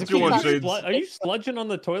 thank you for the 2-1 Shades. Are you sludging on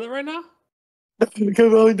the toilet right now?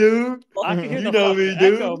 Come on, dude. I can hear You the know fucking me,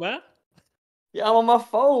 dude. echo, man. Yeah, I'm on my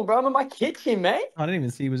phone, bro. I'm in my kitchen, man. I didn't even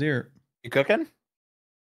see he was here. You cooking?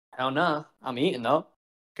 Hell no. I'm eating though.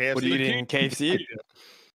 KFC? What are you eating? KFC?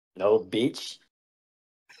 No, bitch.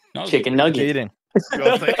 No, Chicken nugget. Eating.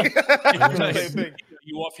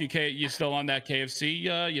 You off your you still on that KFC?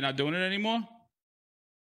 You're not doing it anymore?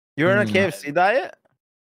 You're on a KFC diet?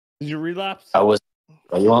 Did you relapse? I was.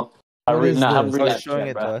 Oh, you want? I What is haven't this? relapsed Showing yet,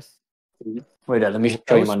 it to bro. us. Wait, let me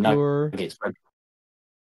show you my nuggets, bro.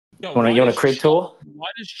 Yo, You want a crib tour? Why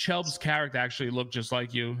does Chubb's character actually look just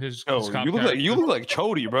like you? His Oh, cop you look like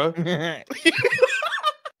Chody, bro.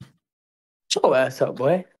 Shut your ass up,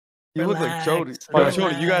 boy. You look like Chody. Relax.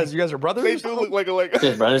 Chody, you guys are brothers? They do look like a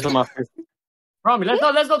Yes, bro. This is my first. Rami, let's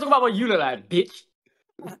not talk about what you look like, bitch.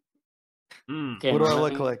 Okay, What do I man,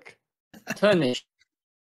 look like? Turn this.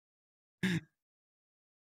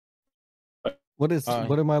 What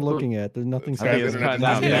am I looking at? There's nothing. This guy's internet's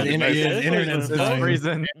ass. Internet's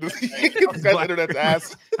dying. This guy's internet's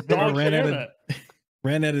ass.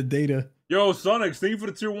 Ran out of data. Yo, Sonic, thank you for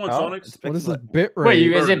the tier 1, Sonic. What is this bit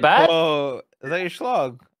rate? Wait, is it bad? Oh, is that your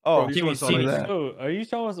slug? Oh, Bro, he's doing Sonic. Oh, are you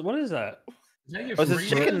telling us what is that? Oh, it's a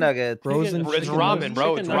chicken nugget. Frozen It's chicken ramen,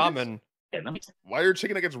 bro. It's chicken ramen. Why are your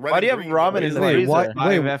chicken nuggets red? Why do you have and green? ramen in the Wait, freezer?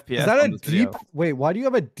 is that a deep? Wait, why do you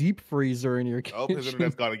have a deep freezer in your Oh, kitchen? his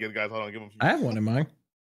internet's gone again, guys. Hold on, give him. I have one in mine.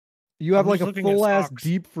 You have I'm like just a looking at full ass socks.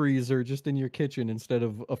 deep freezer just in your kitchen instead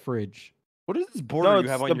of a fridge. What is this border No, you it's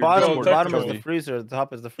have on the your bottom. Discord? The bottom is Jody? the freezer. The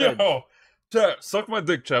top is the fridge. Yo, chat, suck my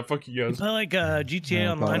dick, chat. Fuck you guys. Play like GTA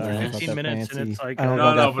Oh, Online God, I for don't know about 15 that minutes, and fancy. it's like I don't No,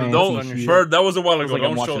 know no, about but fancy don't. shit. Bird, that was a while ago. like I'm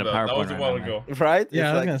Don't watching show a that. That was a PowerPoint while right now. ago. Right? Yeah, I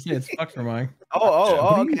It's was like, gonna say it's fucked for mine.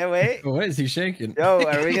 oh, okay, wait. What is he shaking? Yo,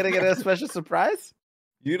 are we gonna get a special surprise?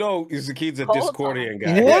 You know, Zakid's a Hold Discordian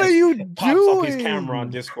guy. What are you Pops up his doing? camera on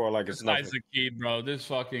Discord like it's This guy's nothing. a kid, bro. This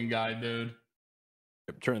fucking guy, dude.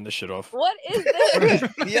 Turn this shit off. What is this?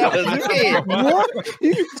 Yo, Zakid. What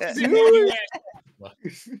are you doing?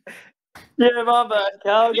 Yeah, my bad.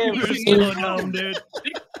 I'll get slow down, dude.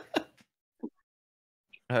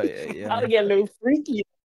 Oh yeah, I'll yeah. get a little freaky.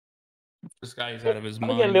 This guy is out of his I'll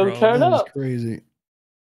mind, get a little bro. turned That is up. crazy.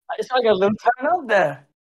 It's like a little turn up there.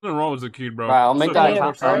 Nothing wrong with the kid, bro. Right, I'll make that.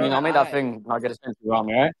 Suck I my mean, dick. I'll make that thing. I'll get a sense of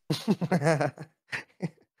Rami, right?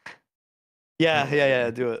 Yeah.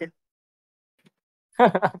 Do it.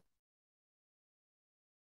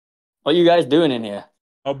 What you guys doing in here?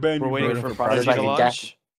 I'll ban We're you, waiting Bird. for It's Prodigy like to a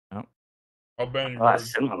launch. I'll ban you, Oh, I Bird.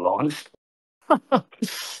 shouldn't have launched.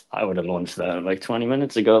 I would have launched that like 20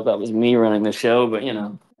 minutes ago if that was me running the show, but you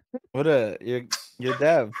know. What you're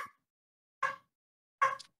dev.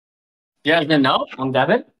 You guys didn't know? I'm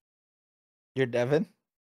Devin. You're Devin.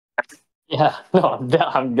 Yeah, no, I'm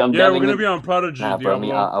Yeah, Devin. we're gonna be on Prodigy, Nah, bro,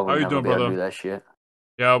 Diablo. I How would you never doing, be able to do brother? that shit.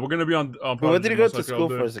 Yeah, we're gonna be on Prodigy. But what did you go most to likely school all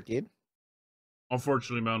for day. as a kid?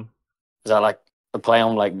 Unfortunately, man. Is that like to play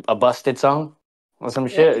on like a busted song or some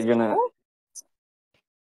shit? You're gonna.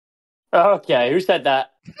 Okay, who said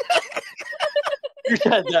that? Who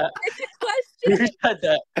said that? Who said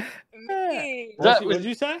that? Me. That What was- did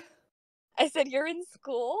you say? I said you're in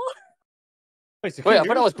school. Wait, Wait, I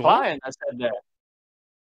thought I was playing. I said that.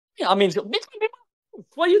 Yeah, I mean, bitch,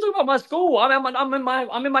 what are you talking about my school?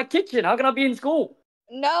 I'm in my kitchen. How can I be in school?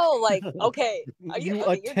 No, like okay. Are You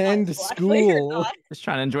okay, you're attend not black, but you're school. not. Just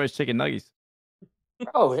trying to enjoy his chicken nuggets.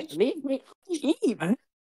 Bro, leave me eat, man.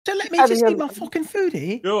 So let me Having just a- eat my fucking food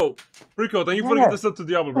here. Yo, Rico, thank you for Yeah. getting this up to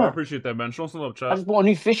Diablo, bro. I Yeah. appreciate that, man. Show us some love, I chat. just bought a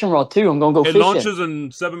new fishing rod too. I'm gonna go It fishing. launches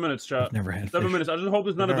in 7 minutes, chat. Never had 7 fish. minutes. I just hope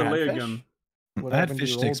it's not a Never had delay fish? again. What I had happened to fish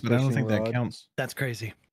your sticks, old but I don't fishing think that rod? counts. That's crazy.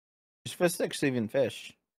 You're supposed to actually even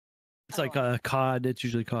fish. It's like cod. It's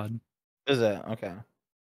usually cod. Is it? Okay.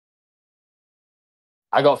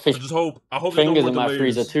 I got fish I just hope. I hope there's no fingers more in my delays.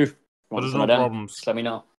 freezer too. But Want there's some no of them? problems. Just let me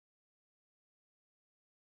know.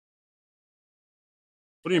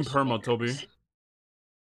 What do you mean perma, Toby?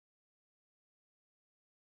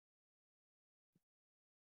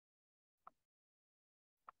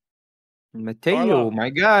 Mateo, my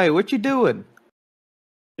guy, what you doing?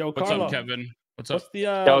 Yo, What's Carlo. up, Kevin? What's up? What's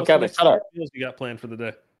the next 5 meals you got planned for the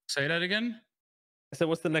day? Say that again. I said,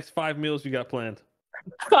 what's the next 5 meals you got planned?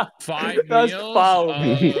 5 That's meals? foul.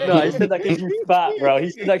 No, he said that because you're fat, bro. He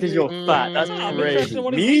said that because you're fat. That's I'm interested crazy. in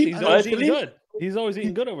what he's eating. He's always eating good. He's always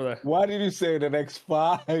eating good over there. Why did you say the next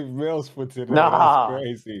 5 meals for today? Nah. That's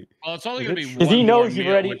crazy. Well, it's only gonna be one Because he knows meal, you've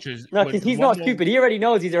already. which is No, because he's not stupid. He already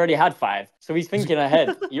knows he's already had 5, so he's thinking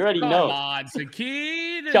ahead. He already knows. Come on,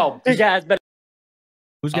 Sakid. Yo, big ass.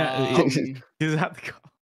 Who's got? He's have to go.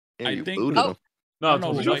 I think. No, I don't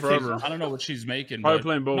know it's what forever. I don't know what she's making. Probably But,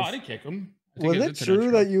 playing both. No, I didn't kick him. I think Was it it was true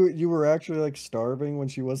intentional. that you were actually like starving when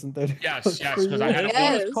she wasn't there? Yes, because I had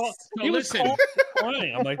a He was listen.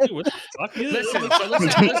 crying. I'm like, dude, what the fuck? Listen,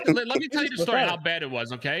 let me tell you the story how bad it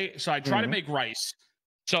was, okay? So I try to make rice.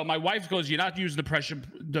 So my wife goes, "You're not using the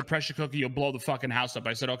pressure cooker, you'll blow the fucking house up."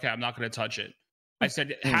 I said, "Okay, I'm not gonna touch it." I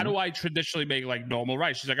said, "How do I traditionally make like normal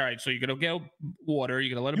rice?" She's like, "All right, so you're gonna get water,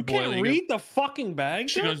 you're gonna let it boil." You can't read the fucking bag.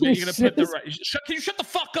 She goes, "Then you're gonna put the rice." Can you shut the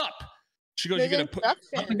fuck up? She goes, "You're gonna put."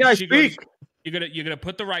 She goes, You're gonna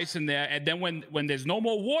put the rice in there, and then when there's no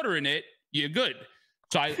more water in it, you're good.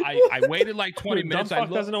 So I waited like 20 minutes. Dumb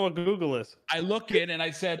fuck doesn't know what Google is. I look in and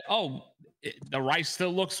I said, "Oh, the rice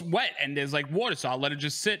still looks wet, and there's like water, so I'll let it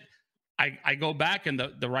just sit." I go back and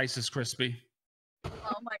the rice is crispy. Oh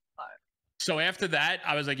my god. So after that,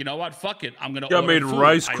 I was like, you know what? Fuck it. I'm gonna Yeah, order made food.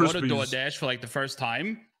 Rice I ordered Krispies. DoorDash for like the first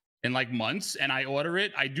time in like months, and I order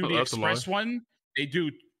it. I do Oh, the that's a lie. express one. They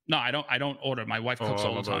do. No, I don't order. My wife cooks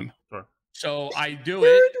all my the bad. time. Sorry. So I do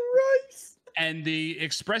it, and the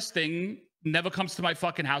express thing never comes to my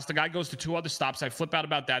fucking house. The guy goes to 2 other stops. I flip out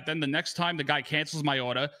about that. Then the next time, the guy cancels my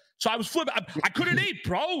order. So I was flipping. I couldn't eat,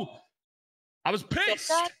 bro. I was pissed.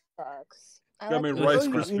 That sucks. Yeah, I mean, Rice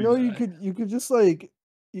You Krispies. know, you could just like,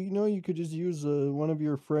 you could just use one of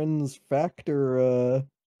your friends' factor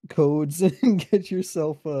codes and get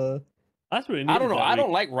yourself That's really. I don't know. I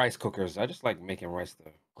don't like rice cookers. I just like making rice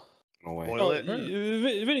though. No way. Oh,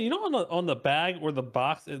 Vinny, you know on the bag or the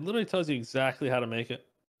box, it literally tells you exactly how to make it.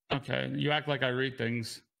 Okay, you act like I read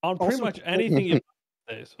things. On pretty much anything you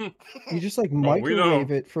days. You just like we microwave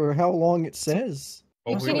know. it for how long it says.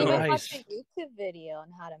 You we can even know. watch a YouTube video on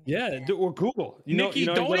how to make it. Or Google. Nikki,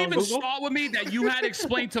 how to don't get on even Google? start with me that you had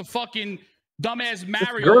explained to fucking dumbass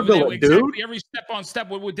Mario gurgle over there, it, exactly dude. every step on step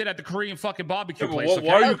what we did at the Korean fucking barbecue Yeah, place. but Okay?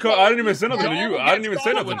 why are you? I didn't even say nothing to you. Don't I didn't even get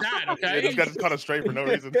say started nothing. with that, Yeah, okay? this guy just caught us straight for no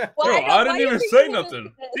reason. Yo, I didn't even say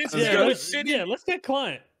nothing. This Yeah, guy was let's, sitting. yeah, let's get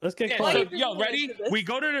client. Let's get Yeah, client. so, yo, ready? We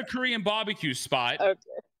go to the Korean barbecue spot, Okay.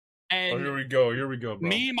 Oh, and here we go. Here we go, bro.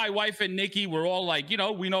 me, my wife, and Nikki were all like,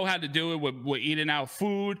 we know how to do it. We're eating our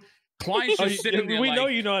food. Clients just sitting there. We like, know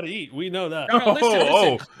you know how to eat. We know that. No,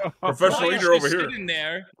 listen. Professional Client's eater just over here. sitting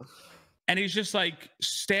there, and he's just like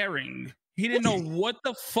staring. He didn't know what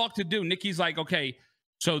the fuck to do. Nikki's like, okay,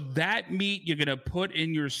 so that meat you're gonna put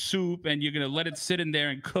in your soup, and you're gonna let it sit in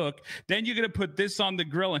there and cook. Then you're gonna put this on the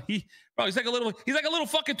grill, and he's like a little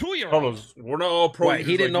fucking 2-year-old. Carlos, we're not all pro. Wait,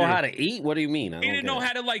 he didn't know how to eat? What do you mean? He didn't know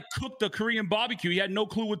how to like cook the Korean barbecue. He had no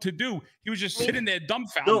clue what to do. He was just sitting there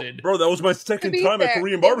dumbfounded. No, bro, that was my second be time at fair,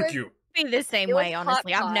 Korean it was- barbecue. Be the same It was way, hot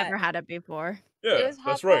honestly. I've pot. never had it before. Yeah, It was hot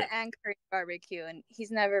that's right. pot and Korean barbecue, and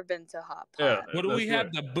he's never been to hot pot. Yeah, What do we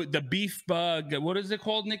that's have? right. The beef bug. What is it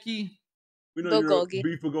called, Nikki? We know you're a Bulgogi.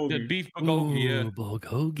 beef bulgogi. The beef bulgogi. Yeah.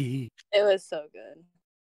 Bulgogi. It was so good.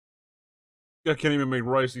 I can't even make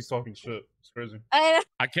rice. He's talking shit. It's crazy.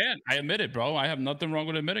 I can't. I admit it, bro. I have nothing wrong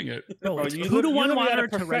with admitting it. No, it's you 2 to 1 literally had water a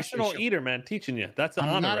to rice professional ratio. eater, man, teaching you. That's an I'm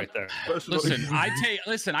honor not- right there.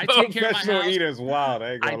 Listen, I take care of my Professional house. eater's wild.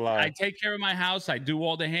 I ain't gonna lie. I take care of my house. I do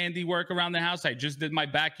all the handiwork around the house. I just did my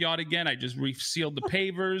backyard again. I just resealed the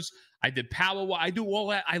pavers. I did power. I do all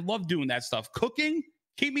that. I love doing that stuff. Cooking,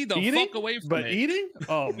 keep me the Eating? fuck away from But it. eating?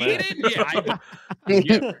 Oh man. Eating? Yeah.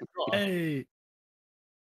 Yeah. Hey,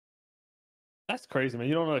 That's crazy, man.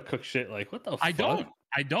 You don't know how to cook shit. Like, what the fuck? I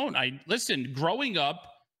don't. I listen, growing up,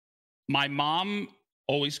 my mom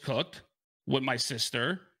always cooked with my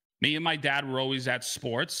sister. Me and my dad were always at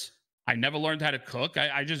sports. I never learned how to cook.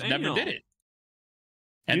 I just never did it.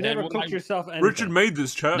 You then never when cooked my- yourself anything. Richard made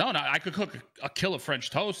this chat. No, I could cook a kilo French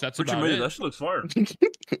toast. That's Richard about made it. it. That shit looks fire.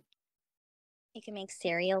 You can make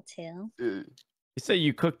cereal too. You say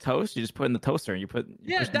you cook toast, you just put it in the toaster and you push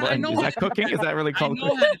the I button. know. Is that cooking? Is that really I called know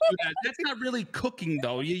cooking? how to do that. That's not really cooking,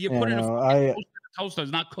 though. You put it in no, a toaster.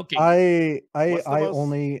 It's not cooking. I What's the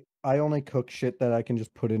most- only cook shit that I can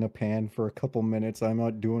just put in a pan for a couple minutes. I'm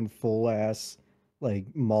not doing full ass like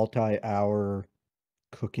multi-hour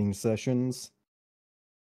cooking sessions.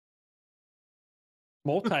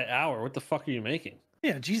 Multi-hour. What the fuck are you making?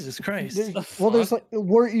 Yeah, Jesus Christ. There's like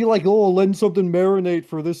where you like, oh, let something marinate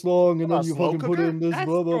for this long, and then you slow fucking put in this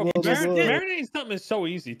blah blah blah blah. Marinating something is so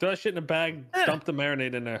easy. Throw that shit in a bag, dump the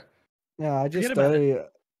marinade in there. Yeah, I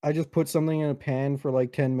just put something in a pan for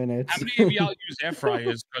like 10 minutes. How many of y'all use air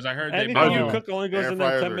fryers? Because I heard anything you cook only goes in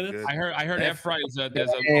there 10 minutes. I heard air fryers. There's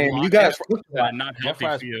a you lot guys of that are not healthy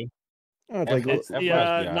for you. Oh, it's like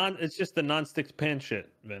it's just the non-stick pan shit.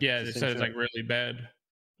 Vince. Yeah, they said it's like really bad.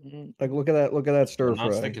 Like look at that stir fry.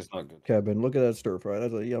 Non-stick is not good. Kevin, look at that stir fry.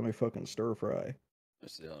 That's a yummy fucking stir fry.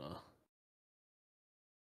 Let's see, hold on.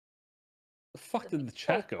 The fuck did the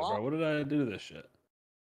chat go, bro? What did I do to this shit?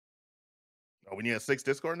 Oh, we need a 6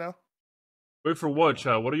 Discord now? Wait for what,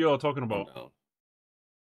 chat? What are y'all talking about? Oh, no.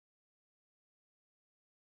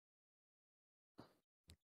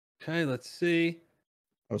 Okay, let's see.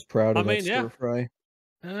 I was proud of that stir fry.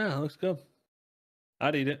 Yeah, looks good.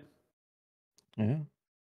 I'd eat it. Yeah.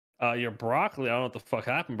 Your broccoli, I don't know what the fuck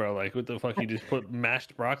happened, bro. Like, what the fuck? You just put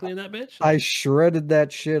mashed broccoli in that bitch? I shredded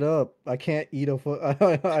that shit up. I can't eat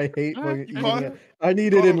I hate fucking eating it. I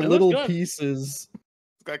need it in little pieces.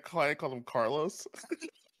 This guy client called him Carlos.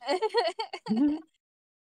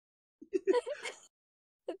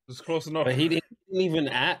 It's close enough. But he didn't even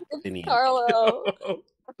at Carlo.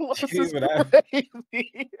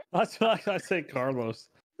 That's why I say Carlos.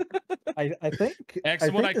 I think.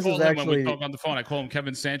 When I call him when we talk on the phone, I call him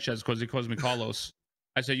Kevin Sanchez because he calls me Carlos.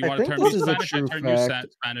 I said, "You want to turn me Spanish? I turn you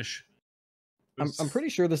Spanish." I'm pretty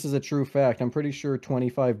sure this is a true fact. I'm pretty sure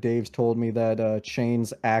 25 Daves told me that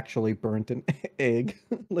Chains actually burnt an egg.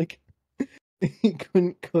 Like he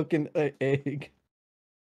couldn't cook an egg.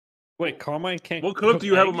 Wait, Carmine can't. What clip do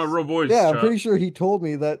you have with my real voice? Yeah, I'm pretty sure he told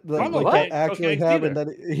me that that actually happened. That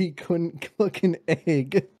he couldn't cook an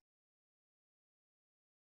egg.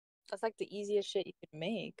 That's like the easiest shit you could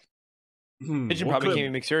make. Pigeon probably can't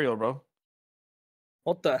even make cereal, bro.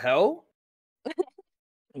 What the hell?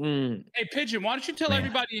 Hey, Pigeon, why don't you tell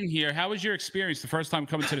everybody in here how was your experience the first time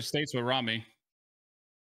coming to the States with Rami?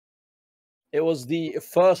 It was the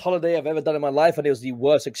first holiday I've ever done in my life, and it was the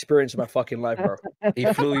worst experience of my fucking life, bro. He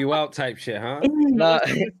flew you out type shit, huh? Nah.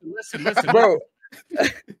 Listen, bro.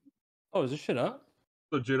 Oh, is this shit up?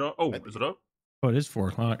 Legit up? Oh, is it up? Oh, it is 4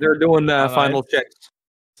 o'clock. They're doing final checks.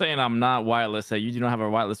 Saying I'm not whitelist. Say you do not have a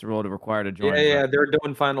whitelist role to require to join. Yeah, they're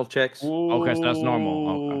doing final checks. Okay, so that's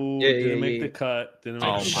normal. Okay. Didn't make the cut. Oh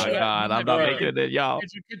my god, I'm not making it, y'all.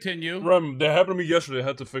 Did you continue? Rem, that happened to me yesterday. I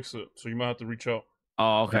had to fix it, so you might have to reach out.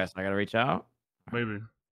 Oh, okay. So I gotta reach out. Maybe.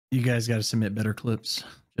 You guys got to submit better clips.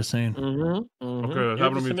 Just saying. Okay, that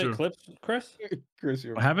happened to me too. Clips, Chris?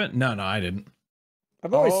 I haven't? No, I didn't.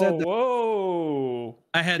 I've always said that. Whoa!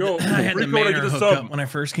 I had the manor hooked up when I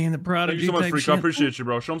first came to Prodigy. Thank you so much, Freak. I appreciate you,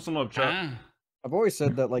 bro. Show him some love, chat. I've always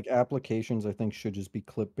said that like applications, I think, should just be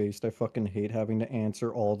clip based. I fucking hate having to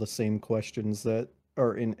answer all the same questions that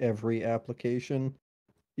are in every application.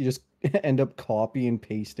 You just end up copy and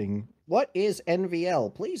pasting. What is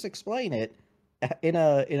NVL? Please explain it in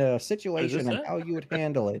a situation and how you would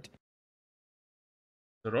handle it.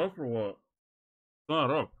 Is it up or what? It's not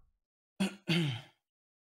up.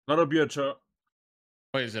 Not up yet, chat.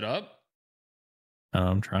 Wait, is it up?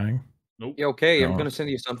 I'm trying. Nope. You okay? I'm gonna send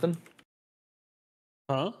you something.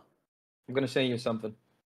 Huh? I'm gonna send you something.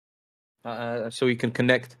 So you can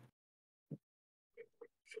connect.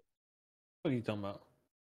 What are you talking about?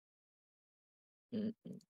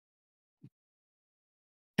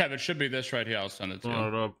 Kev, it should be this right here. I'll send it to you.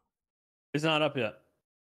 Not up. It's not up yet.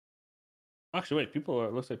 Actually, wait.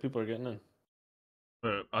 Looks like people are getting in.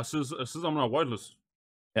 Wait, it says I'm not whitelist.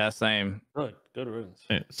 Yeah, same. Good. Go to riddance.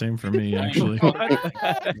 Same for me, actually.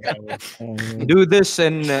 Do this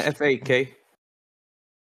in FAK.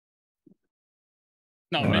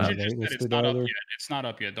 No, Ninja just said it's not up yet. It's not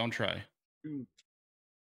up yet. Don't try.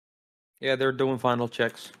 Yeah, they're doing final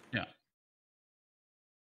checks. Yeah.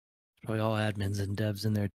 Probably all admins and devs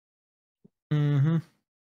in there. Mm-hmm.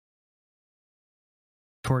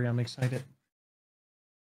 Tori, I'm excited.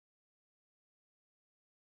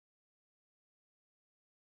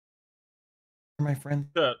 My friend.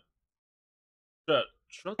 Chat.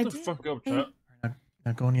 Shut the fuck up, chat.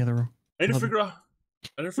 Now go in the other room. I didn't figure out.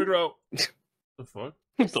 The fuck?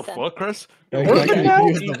 What the fuck, Chris? That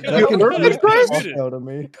out of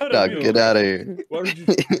me. Nah, get out of here. Why did you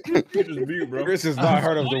just mute, bro? Chris has not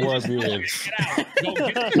heard of the word muting.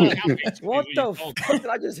 What the fuck did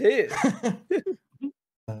I just hit?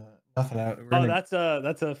 Nothing out. Oh,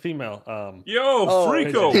 that's a female.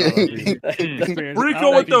 Frico.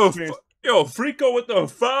 Frico with the Frico with the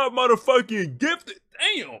 5 motherfucking gifted.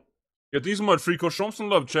 Damn. Yeah, these are my Frico. Show him some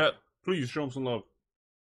love, chat. Please show him some love.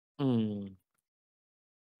 Mm.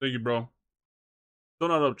 Thank you, bro. Still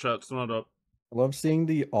not up, chat. Still not up. I love seeing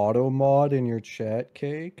the auto mod in your chat,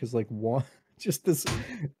 Kay, because like one just this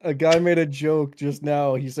a guy made a joke just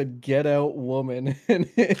now. He said "get out, woman," and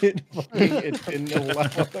it didn't allow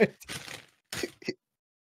it.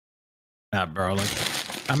 Nah, bro.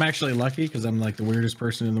 Like, I'm actually lucky because I'm like the weirdest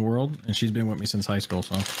person in the world, and she's been with me since high school.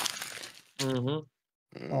 So,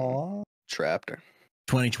 Aw. Trapped her.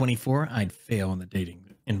 2024, I'd fail in the dating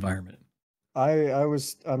environment.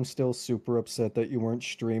 I'm still super upset that you weren't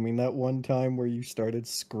streaming that one time where you started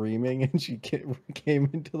screaming and she came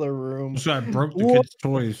into the room. So I broke the kids'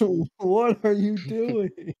 toys. What are you doing?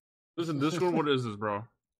 Listen, Discord, what is this, bro?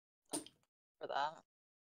 For that.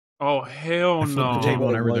 Oh hell no! The table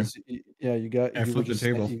and everything. Yeah, you got. I flipped the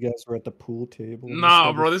table. You guys were at the pool table.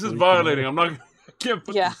 Nah, bro, this is violating. I'm not. I can't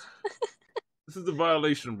put Yeah. This is a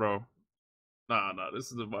violation, bro. Nah,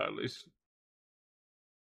 this is a violation.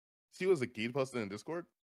 See, was a key posted in Discord?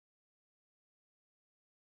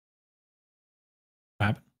 What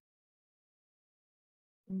happened?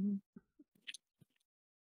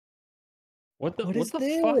 What the What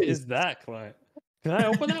fuck is that, Clint? Can I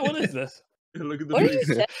open that? What is this? Look at What are you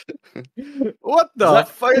saying? What the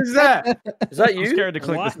fuck is that? Is that I'm you? scared to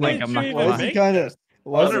click Why this link. did I'm you not even gonna Why is lie. he kind of?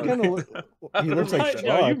 Why is he Why kind of? He looks like Right,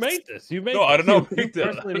 yo, you Chuck. made this. You made No, I did this. not make You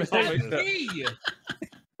that. personally I did not made make this. that.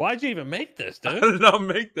 Why'd you even make this, I dude? did not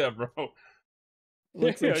make that, bro.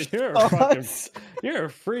 Looks like You're a fucking, Chuck. you're a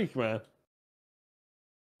freak, man.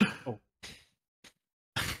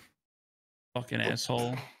 Fucking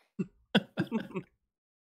asshole.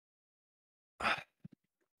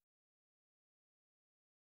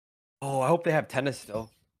 Oh, I hope they have tennis still.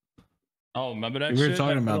 Oh, remember that? We were shit?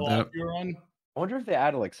 talking That about little that. app you were on? I wonder if they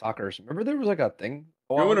added like soccer. Remember there was like a thing.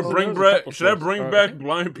 You want to bring back? Should I bring back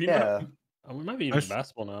Blind Peanut? Yeah, Oh, we might be even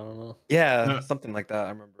basketball now. I don't know. yeah, something like that. I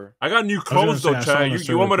remember. I got new was gonna clothes say, though, I saw on Chad. the You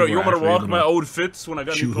server want me to people were actually rock able my to old fits when I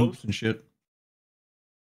got new Shoot clothes? hoops and shit.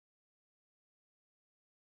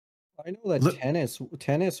 I know that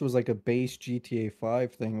tennis was like a base GTA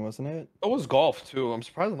 5 thing, wasn't it? It was golf too. I'm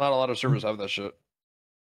surprised not a lot of servers have that shit.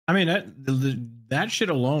 I mean, that shit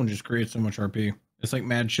alone just creates so much RP. It's like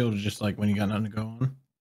mad chill to just like when you got nothing to go on.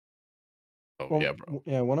 Oh Well, yeah, bro.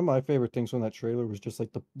 Yeah, one of my favorite things from that trailer was just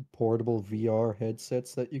like the portable VR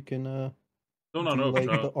headsets that you can No, do like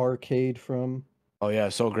the arcade from. Oh yeah,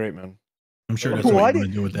 so great, man. I'm sure that's what you want to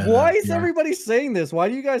do with that. Why is VR. everybody saying this? Why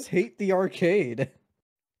do you guys hate the arcade?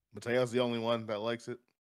 Mateo's the only one that likes it.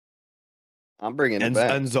 I'm bringing it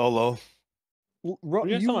back. And Zolo. You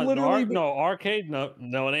literally no arcade. No,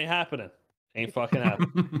 it ain't happening. Ain't fucking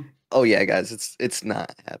happening. Oh yeah, guys, it's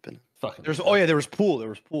not happening. Fucking. There was pool.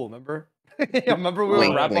 Remember? Remember we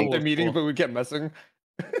were wrapping up the meeting, but we kept messing.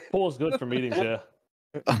 Pool's good for meetings, yeah.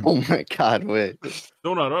 Oh my god, wait.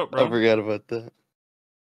 Still not up, bro. I forgot about that.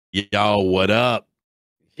 Yo, what up?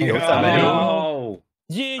 Yo, what's up, man? Yo.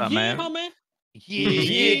 Yeah, homie.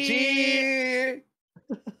 Yeah.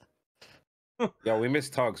 Yo, we miss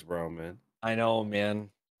Tugs, bro, man. I know, man.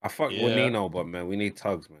 I fuck with Nino, but man, we need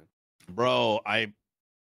Tugs, man. Bro,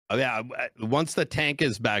 yeah, once the tank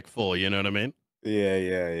is back full, you know what I mean? Yeah.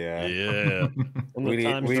 Yeah. We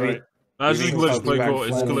need. That's just glitch, play cool.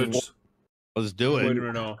 It's glitch. Let's do it.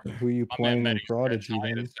 Right now. Who are you playing in Prodigy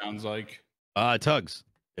then? It sounds like. Tugs.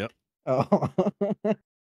 Yep. Oh.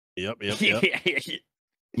 Yep.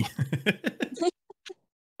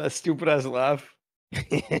 That stupid ass laugh.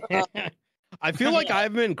 I feel like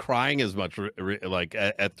I've been crying as much like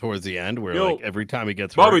at towards the end where Yo, like every time he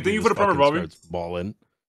gets Bobby, hurt, thank he you for the just primer, fucking Bobby. starts balling.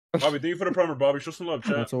 Bobby, thank you for the primer, Bobby. Show some love,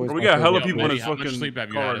 chat. That's always Bro, we my got hella favorite. people in this How much fucking sleep have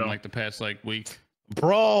you car had right in now. like the past like week?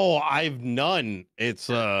 Bro, I've none. It's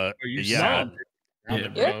Are you yeah.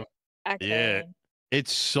 bro. Yeah.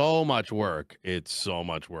 It's so much work.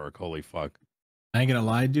 Holy fuck. I ain't gonna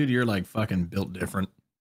lie, dude. You're like fucking built different.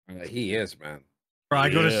 He is, man. Bro, I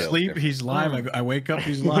go to Yeah. sleep, he's live. I wake up,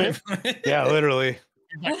 he's live. Yeah, literally.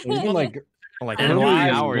 Even like And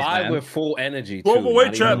early, live with full energy. Well, too, but wait,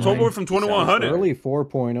 not chat. even Told like- boy from 2100. early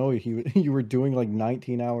 4.0, you were doing like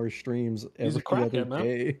 19-hour streams He's a every other crackhead, man.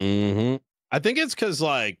 day. Mm-hmm. I think it's because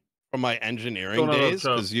like from my engineering No, days,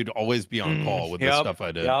 Chubb. because you'd always be on call with the stuff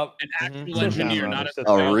I did. An actual engineer, not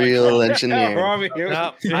A real engineer. Rami,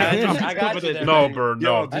 I got you there. No, bro,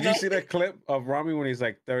 no. Yo, did you see that clip of Rami when he's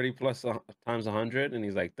like 30 plus times 100 and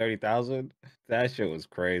he's like 30,000? That shit was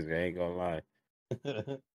crazy. I ain't gonna lie.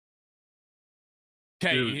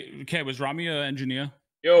 Okay, was Rami an engineer?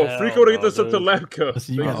 Yo, Hell Frico to get no, this up to dude. Labco.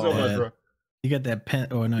 Listen, Thank you so much, bro. You got that pen.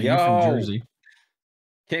 Oh no, Yo. you're from Jersey.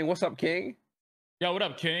 King, what's up, King? Yo, what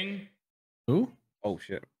up, King? Who? Oh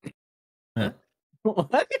shit. Huh?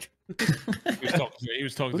 What? He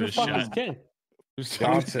was talking to the chat. King?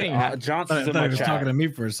 Johnson's in I my was chat. talking to me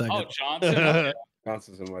for a second. Oh, Johnson. Okay.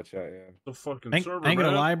 Johnson's in my chat. Yeah. The fucking I server, ain't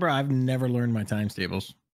gonna man. lie, bro. I've never learned my times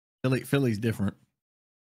tables. Philly's different.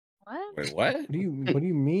 What? Wait, what? What do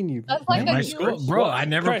you mean you? That's like My a school, bro. I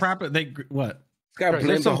never Chris. proper. They what? Chris,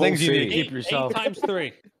 There's some things you need to 8, keep yourself. 8 times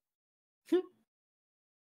 3.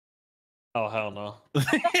 Oh hell no!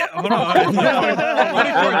 Hold on.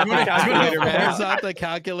 24, Where's out the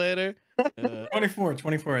calculator?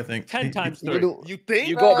 24, I think. 10 times 3. You think?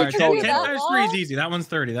 You got Alright, to 10 be trolling. times 3 is easy. That one's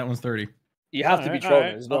 30. That one's 30. You have to be trolling.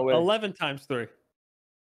 There's no way. 11 times 3.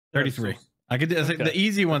 33. I could do Okay. the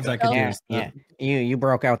easy ones. I could do. Yeah. You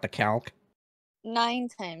broke out the calc. 9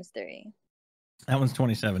 times 3. That one's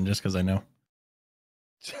 27. Just because I know.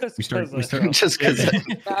 We start. Just because.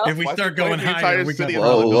 If we start going higher, we got.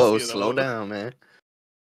 Whoa, slow down, man.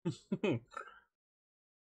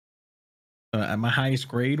 My highest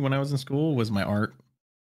grade when I was in school was my art.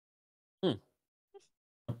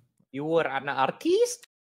 You were an artist?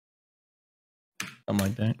 Something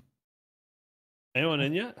like that. Anyone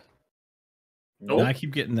in yet? No, I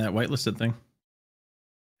keep getting that whitelisted thing.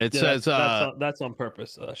 It Yeah, says that's on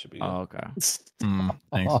purpose. So that should be good. Oh, okay.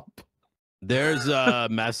 Thanks. There's a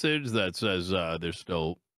message that says they're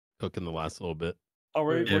still cooking the last little bit. Oh,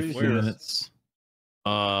 where Yeah, you 4 see this? minutes.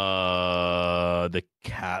 The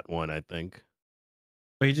cat one, I think.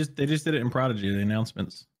 But they just did it in Prodigy, the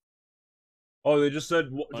announcements. Oh, they just said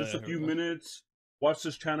just yeah, a few here we go. minutes. Watch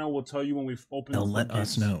this channel. We'll tell you when we've opened. They'll the let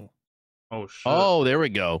us gates. know. Oh shit. Oh, there we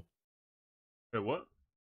go. Wait, what?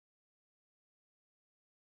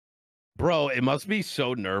 Bro, it must be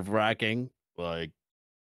so nerve-wracking, like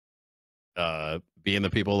being the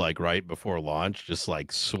people like right before launch, just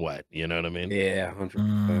like sweat, you know what I mean? Yeah,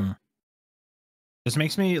 100%. This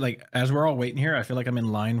makes me like, as we're all waiting here, I feel like I'm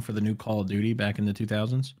in line for the new Call of Duty back in the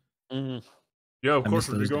 2000s. Yeah, of I course,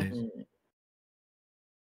 miss those Rodrigo. days.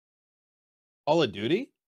 Call of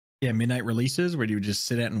Duty? Yeah, midnight releases where you would just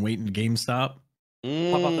sit at and wait in GameStop. Pop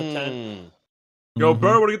out the tent. Yo,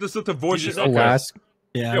 Burr, what do you get this to voice? The last,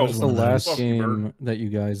 yeah, Yo, was the last fuck you, Burr. game that you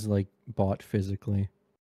guys like bought physically.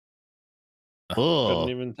 Couldn't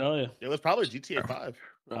even tell you. It was probably GTA 5.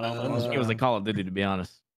 It was like Call of Duty, to be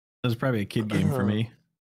honest. That was probably a kid game for me.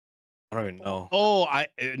 I don't even know. Oh, a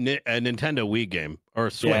Nintendo Wii game or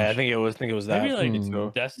Switch. Yeah, I think it was that. Maybe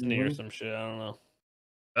like Destiny or some shit. I don't know.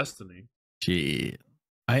 Destiny. Shit.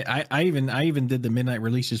 I even did the midnight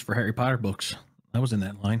releases for Harry Potter books. I was in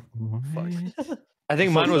that line. I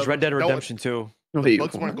think mine was Red Dead Redemption 2. The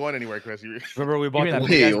books weren't going anywhere, Chris. Remember we bought that?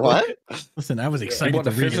 Wait, what? Listen, I was You excited want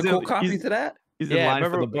to a read physical it. copy to that? He's in Yeah, line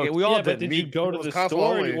remember for the book. we all Yeah, but did you Me- go to it was the console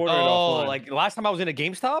store? Or only. you ordered it Oh, offline? like last time I was in a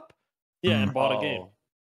GameStop? Yeah, and bought a game.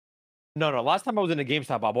 No. Last time I was in a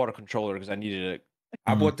GameStop, I bought a controller because I needed it.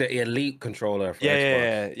 I bought the Elite controller for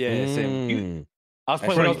Xbox. Yeah. Same. I was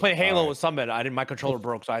playing when I was playing Halo with Summit. My controller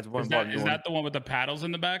broke, so I went and bought a new Is one. that the one with the paddles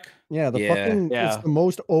in the back? Yeah, Yeah. it's the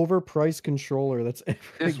most overpriced controller that's ever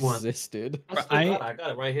This one. existed. I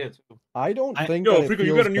got it right here too. I don't think Yo, that Frico, it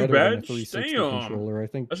you feels got a new better than a badge? 360 Damn. controller. I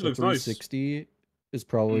think That the shit looks nice. 360 is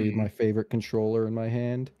probably my favorite controller in my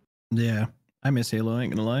hand. Yeah, I miss Halo. I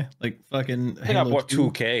ain't gonna lie. Like fucking. I think I bought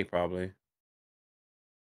 2K probably.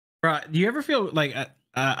 Bro, do you ever feel like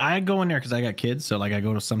I go in there because I got kids, so like I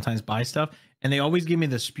go to sometimes buy stuff, and they always give me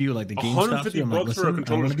the spew like the game stuff. I'm like, bucks for a listen, I'm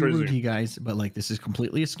controller's gonna be rude crazy. to you guys, but like this is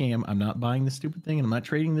completely a scam. I'm not buying this stupid thing, and I'm not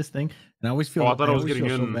trading this thing. And I always feel. I thought I was always getting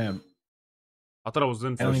feel so in. bad. I thought I was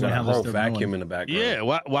in I don't for even that. have this whole stuff vacuum going. in the background. Yeah,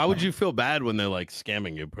 why would you feel bad when they're like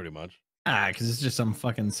scamming you pretty much? Because it's just some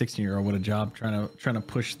fucking 16-year-old with a job trying to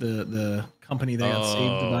push the company they got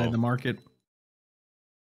saved by the market.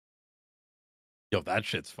 Yo, that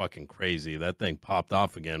shit's fucking crazy. That thing popped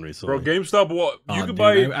off again recently. Bro, GameStop, what you Oh, could dude,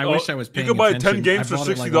 buy? I wish I was You paying could buy attention. 10 games I for bought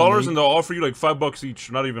it, like, $60, all and they'll offer you like $5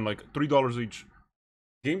 each. Not even like $3 each.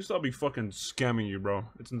 GameStop be fucking scamming you, bro.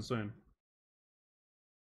 It's insane.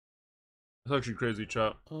 It's actually crazy,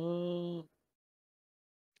 chat. Yeah,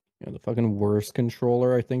 the fucking worst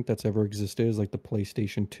controller I think that's ever existed is like the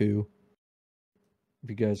PlayStation 2. If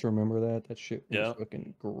you guys remember that shit was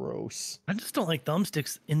fucking gross. I just don't like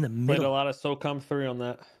thumbsticks in the Played a middle. lot of SOCOM 3 on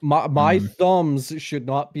that. My thumbs should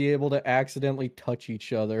not be able to accidentally touch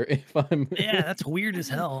each other if I'm. Yeah, that's weird as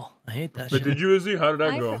hell. I hate that But shit. did you, Izzy? How did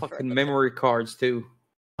that go? Fucking memory cards too.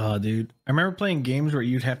 Oh, dude, I remember playing games where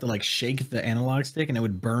you'd have to like shake the analog stick, and it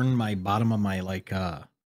would burn my bottom of my like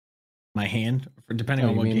my hand, for depending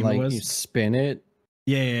on what game like it was. you spin it.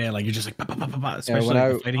 Yeah, like you're just like, bah, bah, bah, bah, bah, especially when like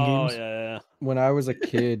I- the fighting games. Yeah. when I was a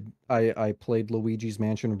kid, I played Luigi's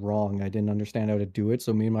Mansion wrong. I didn't understand how to do it,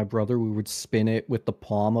 so me and my brother, we would spin it with the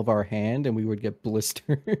palm of our hand, and we would get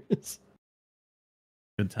blisters.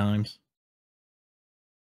 Good times.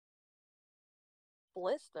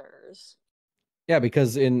 Blisters. Yeah,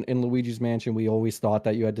 because in Luigi's Mansion, we always thought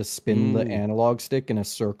that you had to spin the analog stick in a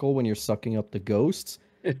circle when you're sucking up the ghosts,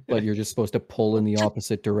 but you're just supposed to pull in the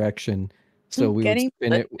opposite direction. So we would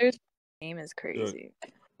spin it. Game is crazy.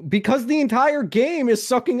 Because the entire game is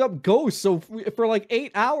sucking up ghosts. So for like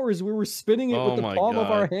 8 hours, we were spinning it with the palm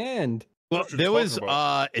of our hand. Well, there was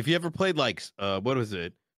if you ever played like what was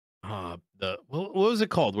it? What was it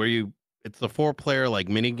called? Where it's the 4-player like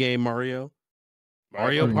mini game Mario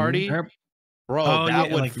Party. Bro,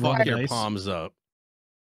 that would like fuck your palms up.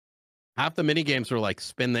 Half the mini games were like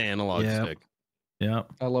spin the analog stick. Yeah,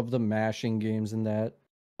 I love the mashing games in that.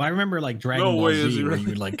 I remember like Dragon Ball Z where you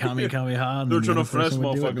would like Kamehameha. They're trying to finesse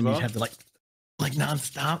motherfuckers. And you have to like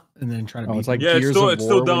nonstop and then try to. Oh, it's like Gears of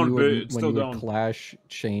War when you would clash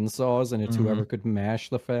chainsaws and it's whoever could mash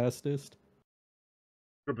the fastest.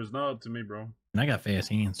 Grip is not up to me, bro. And I got fast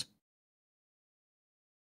hands.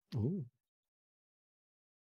 Ooh.